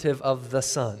representative of the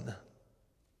Son.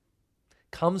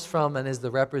 Comes from and is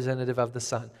the representative of the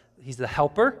Son. He's the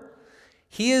helper.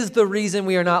 He is the reason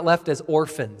we are not left as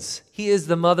orphans. He is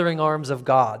the mothering arms of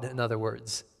God, in other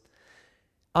words.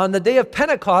 On the day of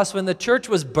Pentecost, when the church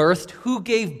was birthed, who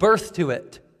gave birth to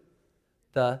it?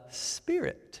 The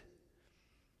Spirit.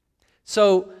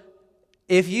 So,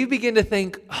 if you begin to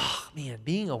think, oh man,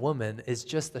 being a woman is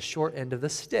just the short end of the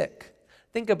stick.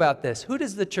 Think about this. Who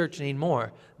does the church need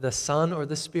more? The Son or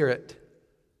the Spirit?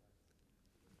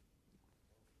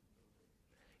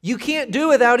 You can't do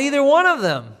without either one of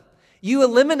them. You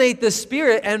eliminate the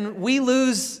Spirit and we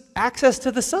lose access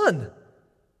to the Son.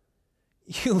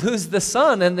 You lose the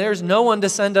Son and there's no one to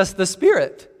send us the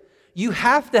Spirit. You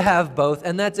have to have both,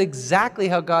 and that's exactly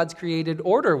how God's created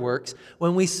order works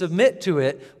when we submit to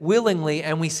it willingly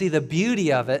and we see the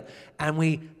beauty of it and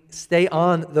we stay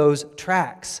on those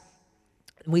tracks.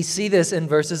 We see this in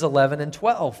verses 11 and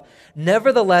 12.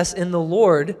 Nevertheless, in the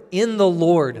Lord,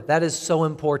 that is so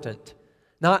important.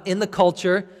 Not in the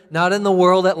culture, not in the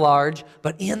world at large,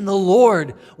 but in the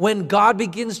Lord. When God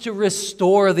begins to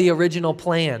restore the original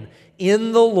plan,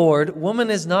 in the Lord, woman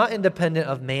is not independent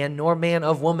of man, nor man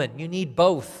of woman. You need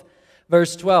both.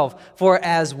 Verse 12, for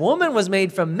as woman was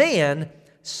made from man,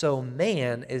 so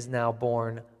man is now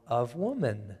born of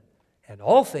woman. And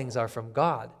all things are from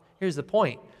God. Here's the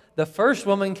point. The first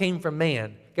woman came from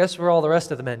man. Guess where all the rest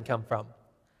of the men come from?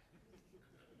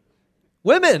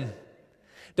 Women.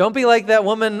 Don't be like that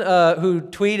woman who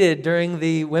tweeted during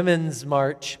the Women's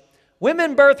March,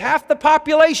 women birth half the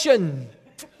population.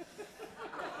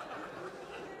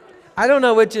 I don't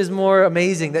know which is more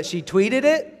amazing, that she tweeted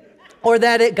it or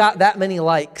that it got that many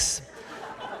likes.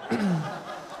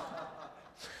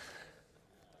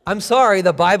 I'm sorry,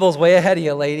 the Bible's way ahead of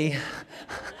you, lady.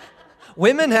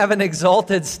 Women have an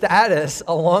exalted status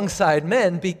alongside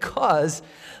men because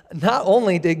not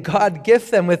only did God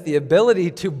gift them with the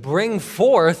ability to bring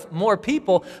forth more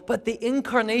people, but the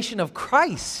incarnation of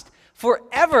Christ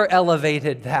forever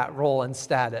elevated that role and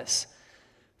status.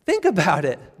 Think about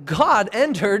it. God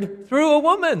entered through a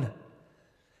woman.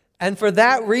 And for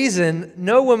that reason,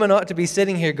 no woman ought to be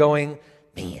sitting here going,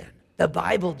 man, the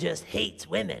Bible just hates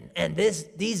women, and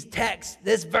these texts,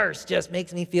 this verse just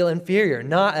makes me feel inferior.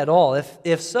 Not at all.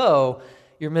 If so,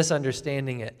 you're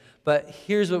misunderstanding it. But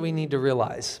here's what we need to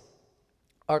realize.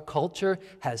 Our culture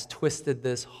has twisted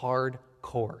this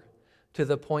hardcore to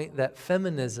the point that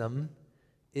feminism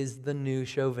is the new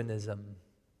chauvinism.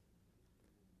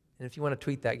 And if you want to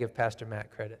tweet that, give Pastor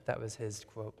Matt credit. That was his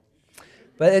quote.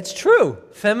 But it's true.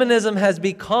 Feminism has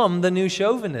become the new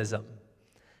chauvinism.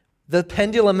 The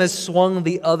pendulum has swung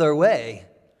the other way.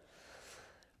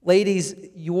 Ladies,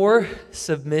 your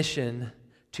submission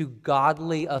to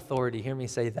godly authority, hear me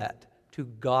say that, to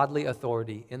godly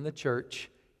authority in the church,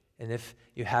 and if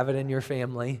you have it in your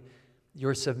family,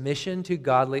 your submission to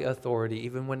godly authority,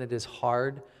 even when it is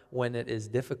hard, when it is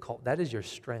difficult, that is your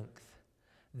strength.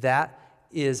 That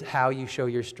is how you show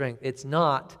your strength. It's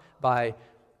not by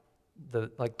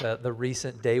the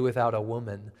recent day without a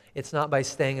woman. It's not by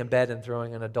staying in bed and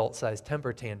throwing an adult-sized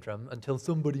temper tantrum until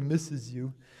somebody misses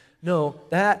you. No,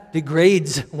 that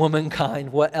degrades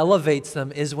womankind. What elevates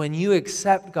them is when you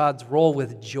accept God's role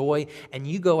with joy and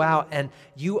you go out and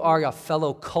you are a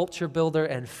fellow culture builder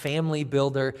and family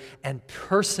builder and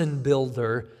person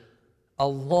builder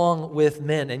along with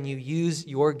men, and you use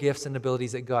your gifts and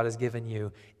abilities that God has given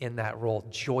you in that role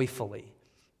joyfully.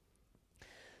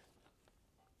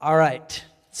 All right,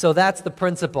 so that's the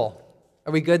principle.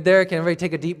 Are we good there? Can everybody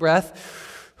take a deep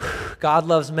breath? God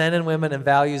loves men and women and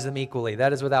values them equally.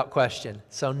 That is without question.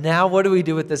 So now what do we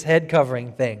do with this head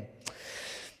covering thing?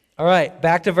 All right,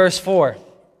 back to verse 4.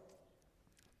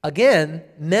 Again,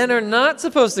 men are not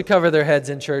supposed to cover their heads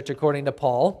in church according to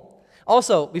Paul.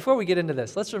 Also, before we get into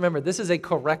this, let's remember this is a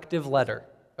corrective letter,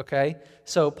 okay?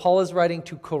 So Paul is writing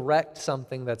to correct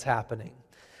something that's happening.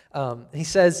 He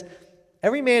says,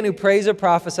 every man who prays or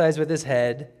prophesies with his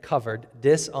head covered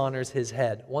dishonors his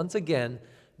head. Once again,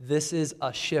 this is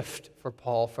a shift for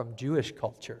Paul from Jewish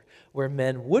culture, where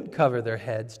men would cover their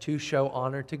heads to show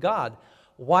honor to God.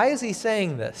 Why is he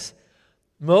saying this?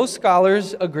 Most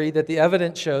scholars agree that the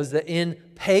evidence shows that in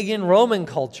pagan Roman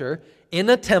culture, in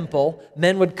a temple,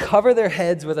 men would cover their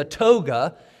heads with a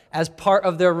toga as part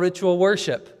of their ritual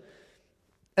worship.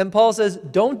 And Paul says,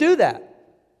 don't do that.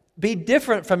 Be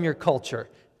different from your culture.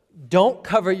 Don't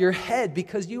cover your head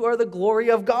because you are the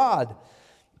glory of God.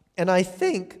 And I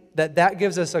think that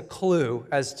gives us a clue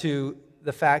as to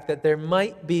the fact that there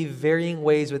might be varying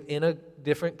ways within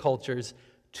different cultures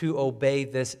to obey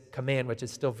this command, which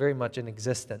is still very much in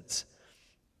existence.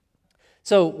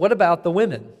 So what about the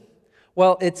women?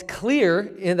 Well, it's clear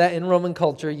that in Roman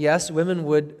culture, yes, women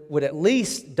would at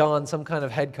least don some kind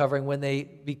of head covering when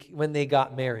they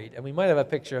got married. And we might have a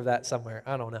picture of that somewhere.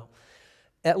 I don't know.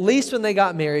 At least when they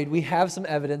got married, we have some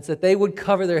evidence that they would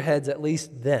cover their heads at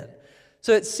least then.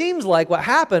 So it seems like what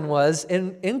happened was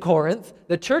in Corinth,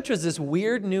 the church was this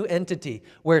weird new entity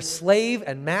where slave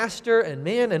and master and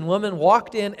man and woman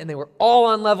walked in and they were all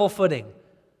on level footing.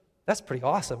 That's pretty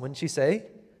awesome, wouldn't you say?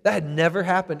 That had never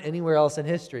happened anywhere else in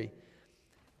history.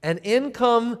 And in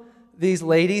come these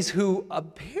ladies who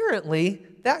apparently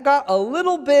that got a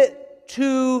little bit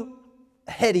too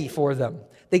heady for them.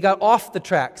 They got off the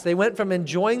tracks. They went from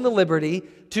enjoying the liberty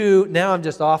to now I'm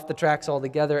just off the tracks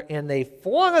altogether, and they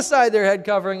flung aside their head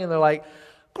covering and they're like,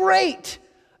 great!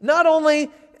 Not only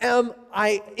am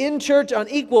I in church on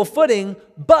equal footing,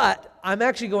 but I'm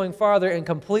actually going farther and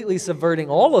completely subverting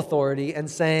all authority and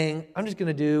saying, I'm just going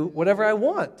to do whatever I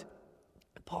want.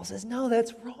 Paul says, no,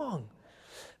 that's wrong.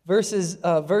 Verse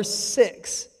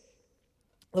 6.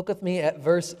 Look with me at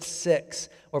verse 6,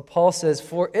 where Paul says,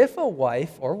 for if a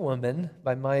wife or woman,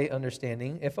 by my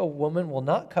understanding, if a woman will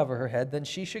not cover her head, then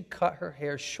she should cut her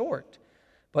hair short.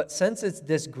 But since it's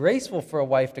disgraceful for a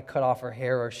wife to cut off her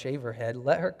hair or shave her head,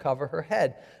 let her cover her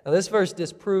head. Now this verse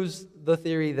disproves the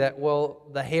theory that, well,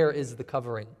 the hair is the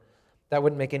covering. That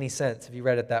wouldn't make any sense if you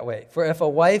read it that way. For if a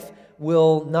wife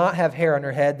will not have hair on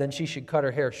her head, then she should cut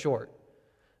her hair short.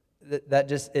 That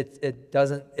just, it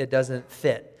doesn't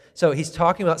fit. So he's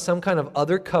talking about some kind of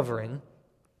other covering.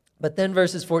 But then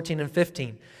verses 14 and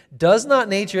 15. Does not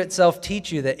nature itself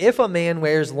teach you that if a man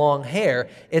wears long hair,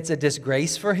 it's a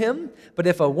disgrace for him? But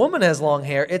if a woman has long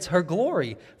hair, it's her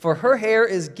glory, for her hair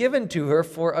is given to her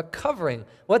for a covering.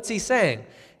 What's he saying?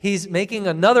 He's making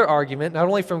another argument, not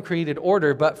only from created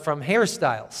order, but from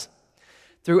hairstyles.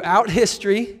 Throughout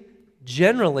history,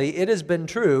 generally, it has been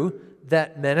true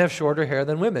that men have shorter hair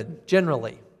than women,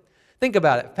 generally. Think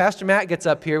about it. Pastor Matt gets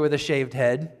up here with a shaved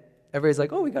head. Everybody's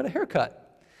like, oh, we got a haircut.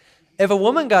 If a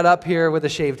woman got up here with a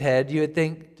shaved head, you would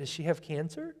think, does she have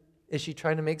cancer? Is she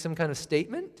trying to make some kind of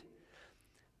statement?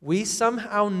 We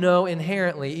somehow know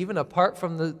inherently, even apart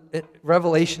from the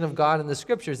revelation of God in the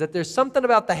Scriptures, that there's something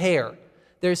about the hair.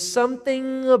 There's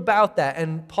something about that.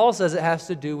 And Paul says it has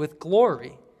to do with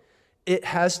glory. It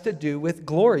has to do with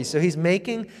glory. So he's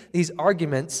making these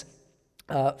arguments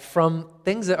from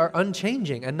things that are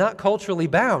unchanging and not culturally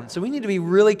bound. So we need to be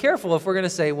really careful if we're going to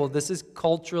say, well, this is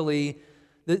culturally,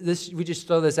 we just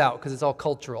throw this out because it's all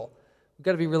cultural. We've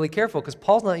got to be really careful because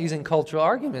Paul's not using cultural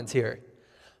arguments here.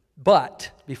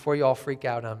 But, before you all freak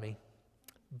out on me,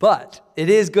 but it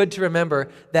is good to remember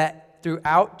that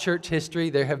throughout church history,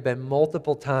 there have been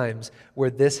multiple times where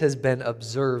this has been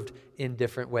observed in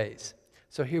different ways.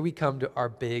 So here we come to our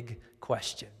big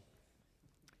question.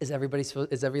 Is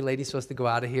every lady supposed to go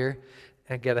out of here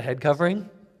and get a head covering?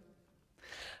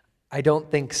 I don't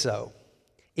think so.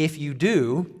 If you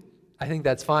do, I think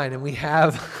that's fine. And we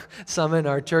have some in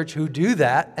our church who do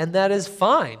that, and that is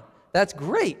fine. That's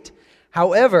great.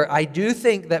 However, I do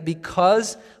think that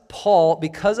because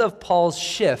of Paul's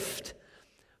shift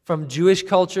from Jewish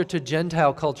culture to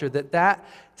Gentile culture, that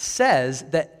says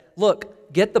that,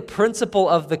 look, get the principle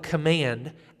of the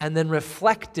command and then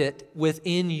reflect it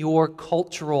within your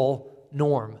cultural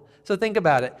norm. So think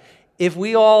about it. If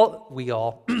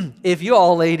if you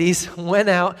all ladies went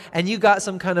out and you got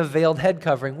some kind of veiled head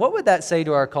covering, what would that say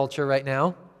to our culture right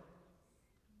now?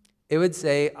 It would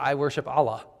say, I worship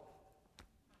Allah.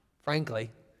 Frankly,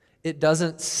 it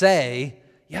doesn't say,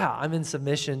 yeah, I'm in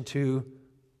submission to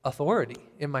authority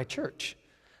in my church.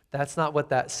 That's not what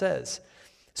that says.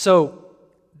 So,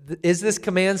 is this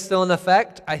command still in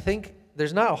effect? I think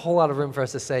there's not a whole lot of room for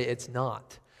us to say it's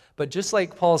not. But just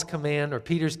like Paul's command or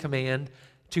Peter's command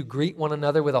to greet one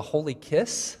another with a holy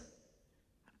kiss,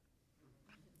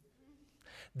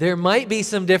 there might be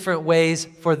some different ways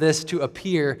for this to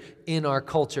appear in our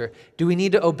culture. Do we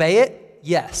need to obey it?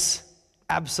 Yes,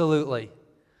 absolutely.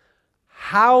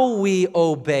 How we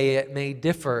obey it may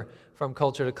differ from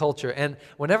culture to culture. And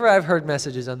whenever I've heard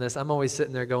messages on this, I'm always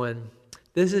sitting there going,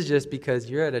 this is just because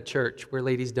you're at a church where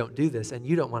ladies don't do this and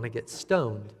you don't want to get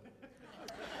stoned.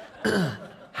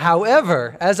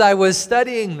 However, as I was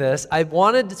studying this, I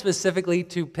wanted specifically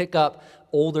to pick up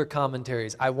older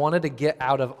commentaries. I wanted to get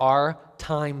out of our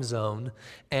time zone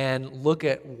and look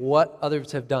at what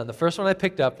others have done. The first one I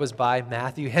picked up was by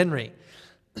Matthew Henry,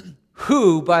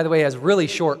 who, by the way, has really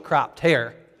short cropped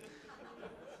hair.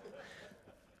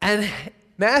 And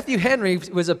Matthew Henry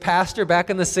was a pastor back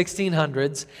in the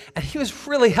 1600s, and he was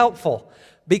really helpful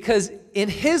because in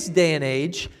his day and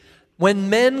age,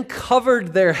 when men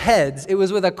covered their heads, it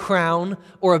was with a crown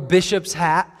or a bishop's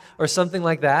hat or something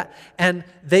like that, and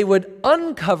they would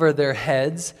uncover their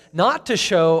heads not to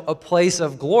show a place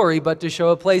of glory, but to show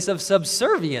a place of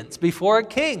subservience before a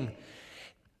king.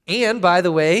 And, by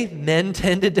the way, men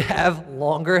tended to have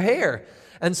longer hair.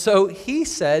 And so he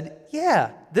said,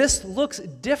 yeah, this looks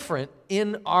different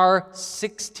in our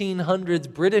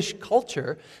 1600s British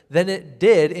culture than it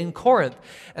did in Corinth.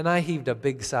 And I heaved a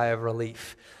big sigh of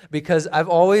relief because I've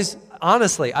always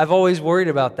worried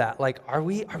about that. Like, are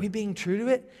we being true to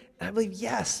it? And I believe,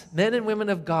 yes, men and women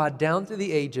of God down through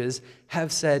the ages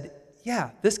have said,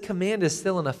 yeah, this command is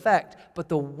still in effect, but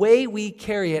the way we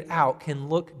carry it out can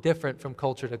look different from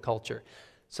culture to culture.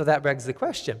 So that begs the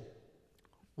question,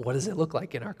 what does it look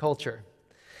like in our culture?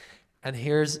 And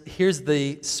here's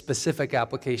the specific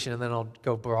application, and then I'll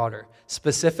go broader.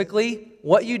 Specifically,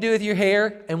 what you do with your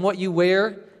hair and what you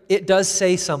wear, it does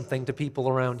say something to people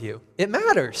around you. It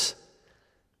matters.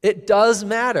 It does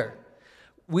matter.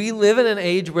 We live in an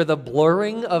age where the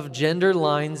blurring of gender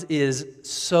lines is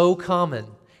so common,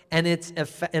 and it's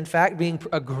in fact being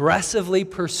aggressively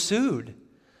pursued.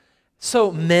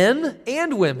 So men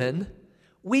and women,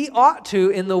 we ought to,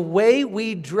 in the way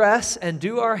we dress and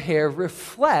do our hair,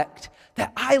 reflect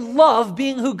that I love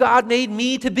being who God made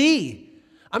me to be.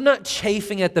 I'm not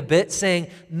chafing at the bit saying,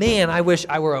 man, I wish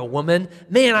I were a woman.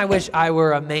 Man, I wish I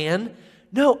were a man.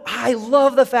 No, I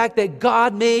love the fact that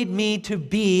God made me to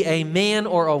be a man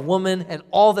or a woman and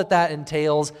all that that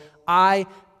entails. I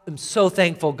am so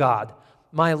thankful, God.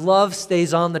 My love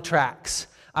stays on the tracks.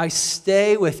 I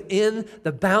stay within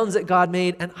the bounds that God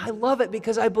made, and I love it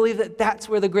because I believe that that's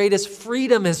where the greatest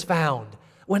freedom is found,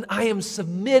 when I am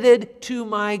submitted to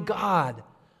my God.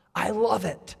 I love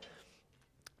it.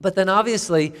 But then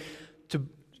obviously, to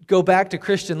go back to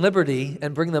Christian liberty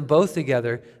and bring them both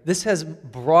together, this has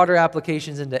broader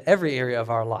applications into every area of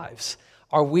our lives.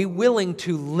 Are we willing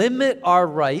to limit our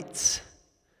rights,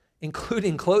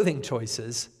 including clothing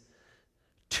choices,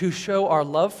 to show our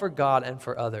love for God and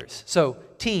for others? So,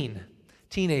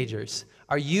 teenagers,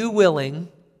 are you willing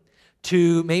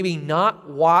to maybe not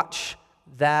watch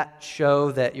that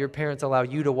show that your parents allow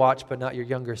you to watch but not your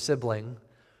younger sibling,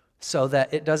 so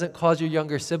that it doesn't cause your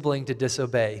younger sibling to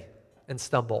disobey and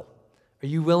stumble? Are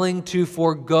you willing to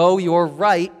forego your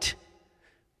right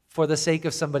for the sake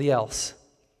of somebody else?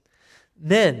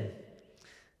 Men,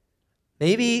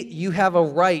 maybe you have a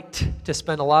right to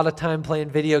spend a lot of time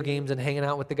playing video games and hanging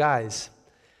out with the guys.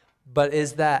 But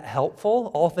is that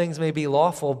helpful? All things may be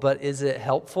lawful, but is it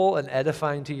helpful and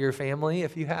edifying to your family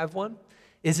if you have one?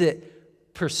 Is it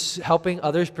helping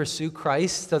others pursue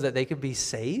Christ so that they can be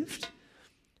saved?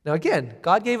 Now again,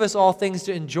 God gave us all things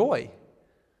to enjoy,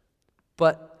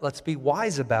 but let's be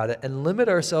wise about it and limit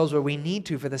ourselves where we need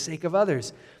to for the sake of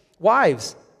others.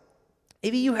 Wives,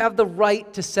 maybe you have the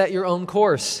right to set your own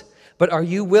course, but are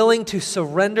you willing to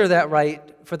surrender that right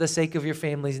for the sake of your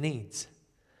family's needs?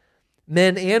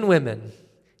 Men and women,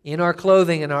 in our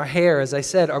clothing and our hair, as I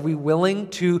said, are we willing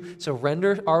to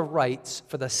surrender our rights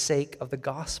for the sake of the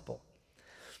gospel?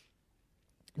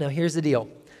 Now, here's the deal.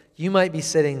 You might be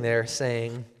sitting there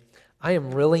saying, I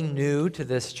am really new to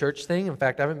this church thing. In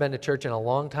fact, I haven't been to church in a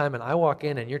long time, and I walk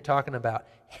in and you're talking about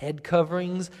head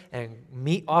coverings and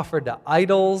meat offered to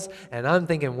idols, and I'm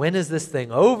thinking, when is this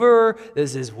thing over?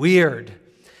 This is weird.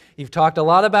 You've talked a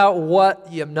lot about what,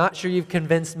 I'm not sure you've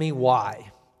convinced me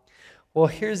why. Well,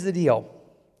 here's the deal.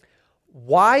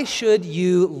 Why should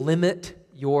you limit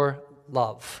your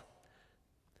love?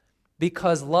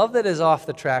 Because love that is off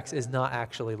the tracks is not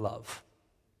actually love.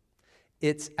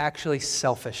 It's actually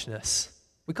selfishness.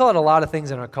 We call it a lot of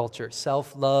things in our culture.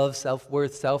 Self-love,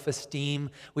 self-worth, self-esteem.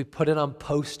 We put it on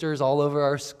posters all over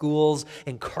our schools,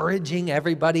 encouraging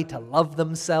everybody to love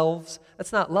themselves.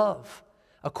 That's not love.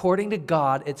 According to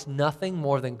God, it's nothing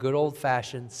more than good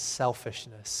old-fashioned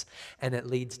selfishness, and it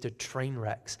leads to train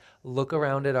wrecks. Look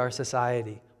around at our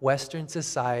society. Western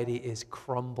society is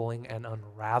crumbling and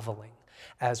unraveling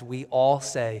as we all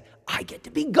say, I get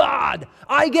to be God.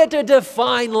 I get to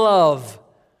define love.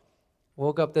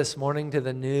 Woke up this morning to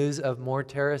the news of more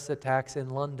terrorist attacks in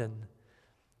London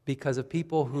because of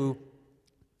people who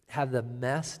have the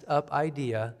messed up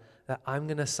idea that I'm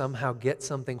going to somehow get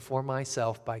something for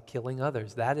myself by killing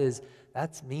others.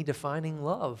 That's me defining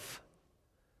love.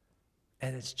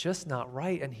 And it's just not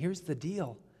right. And here's the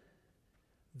deal.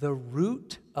 The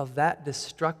root of that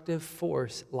destructive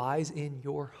force lies in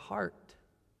your heart.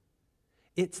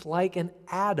 It's like an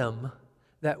atom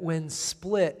that when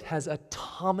split has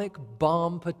atomic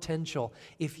bomb potential.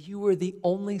 If you were the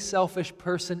only selfish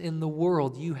person in the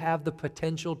world, you have the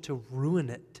potential to ruin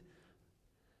it.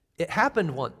 It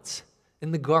happened once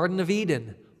in the Garden of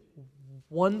Eden.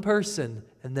 One person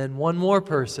and then one more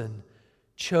person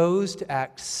chose to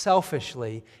act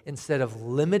selfishly instead of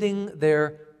limiting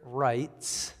their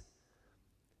rights,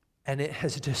 and it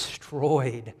has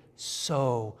destroyed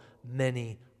so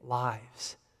many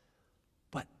lives.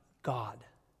 But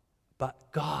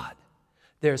God,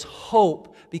 there's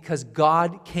hope because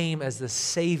God came as the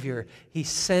Savior. He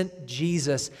sent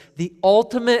Jesus, the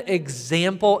ultimate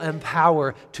example and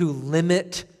power to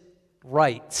limit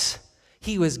rights.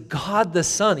 He was God the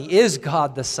Son. He is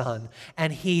God the Son.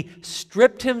 And he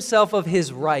stripped himself of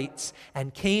his rights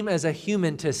and came as a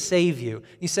human to save you.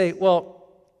 You say, well,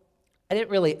 I didn't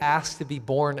really ask to be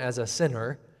born as a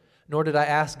sinner, nor did I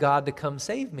ask God to come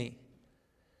save me.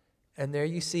 And there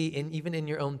you see, even in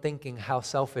your own thinking, how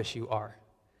selfish you are.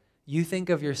 You think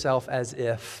of yourself as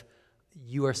if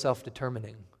you are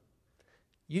self-determining.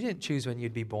 You didn't choose when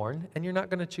you'd be born, and you're not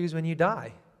going to choose when you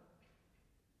die.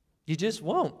 You just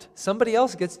won't. Somebody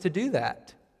else gets to do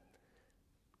that.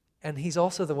 And he's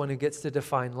also the one who gets to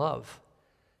define love.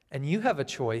 And you have a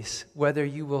choice whether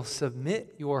you will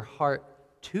submit your heart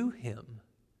to him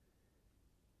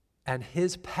and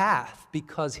his path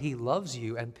because he loves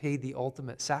you and paid the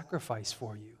ultimate sacrifice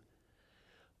for you.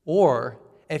 Or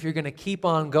if you're going to keep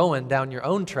on going down your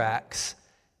own tracks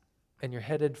and you're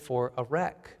headed for a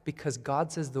wreck, because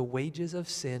God says the wages of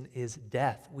sin is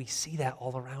death. We see that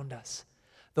all around us.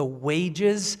 The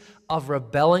wages of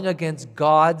rebelling against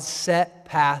God's set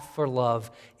path for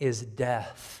love is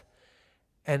death.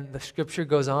 And the scripture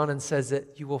goes on and says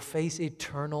that you will face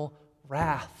eternal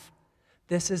wrath.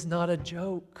 This is not a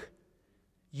joke.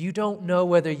 You don't know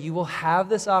whether you will have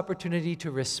this opportunity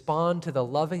to respond to the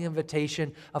loving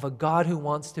invitation of a God who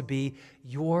wants to be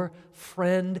your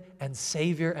friend and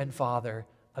Savior and Father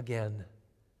again.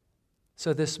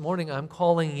 So this morning, I'm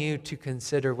calling you to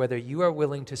consider whether you are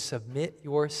willing to submit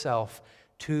yourself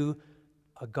to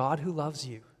a God who loves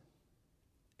you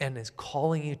and is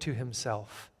calling you to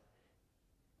himself.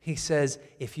 He says,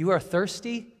 if you are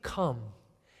thirsty, come.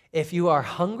 If you are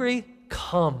hungry,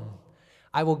 come.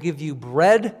 I will give you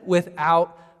bread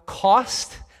without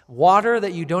cost, water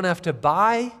that you don't have to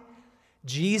buy.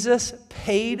 Jesus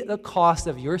paid the cost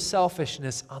of your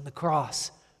selfishness on the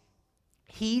cross.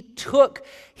 He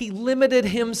limited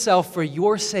himself for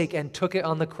your sake and took it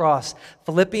on the cross.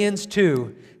 Philippians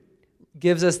 2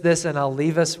 gives us this, and I'll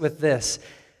leave us with this.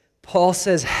 Paul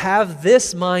says, have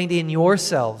this mind in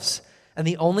yourselves. And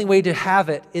the only way to have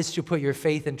it is to put your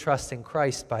faith and trust in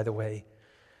Christ, by the way.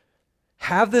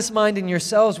 Have this mind in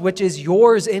yourselves, which is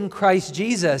yours in Christ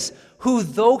Jesus, who,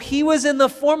 though he was in the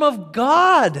form of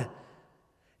God,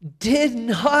 did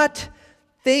not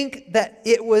think that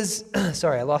it was,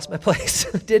 sorry, I lost my place,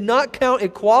 did not count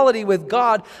equality with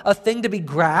God a thing to be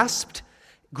grasped,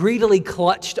 greedily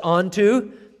clutched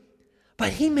onto,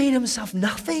 but he made himself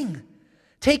nothing,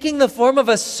 taking the form of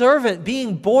a servant,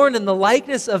 being born in the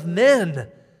likeness of men.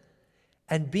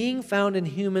 And being found in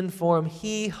human form,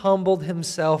 he humbled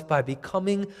himself by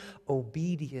becoming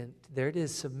obedient. There it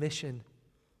is, submission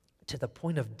to the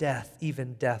point of death,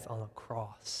 even death on a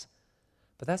cross.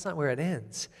 But that's not where it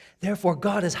ends. Therefore,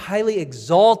 God has highly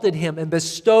exalted him and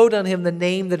bestowed on him the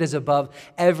name that is above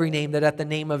every name, that at the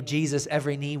name of Jesus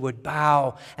every knee would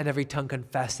bow and every tongue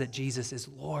confess that Jesus is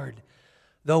Lord.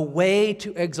 The way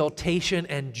to exaltation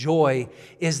and joy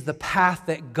is the path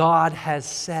that God has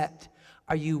set.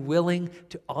 Are you willing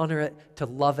to honor it, to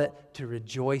love it, to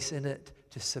rejoice in it,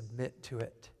 to submit to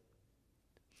it?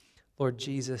 Lord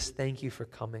Jesus, thank you for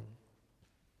coming.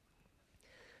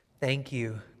 Thank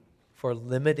you for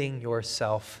limiting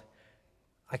yourself.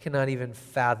 I cannot even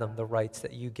fathom the rights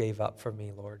that you gave up for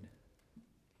me, Lord.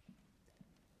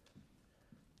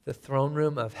 The throne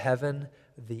room of heaven,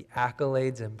 the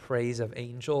accolades and praise of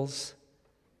angels,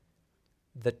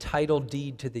 the title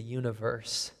deed to the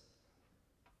universe,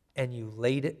 and you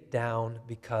laid it down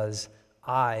because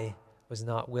I was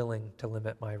not willing to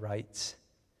limit my rights.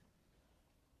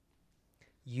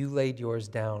 You laid yours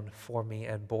down for me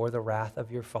and bore the wrath of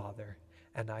your Father,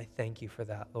 and I thank you for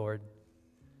that, Lord.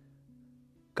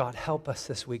 God, help us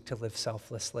this week to live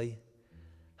selflessly.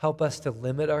 Help us to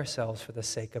limit ourselves for the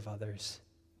sake of others.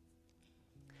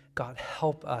 God,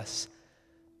 help us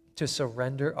to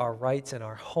surrender our rights in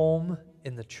our home,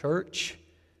 in the church,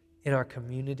 in our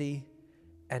community,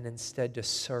 and instead to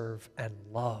serve and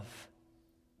love.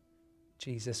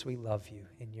 Jesus, we love you.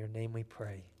 In your name we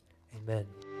pray. Amen.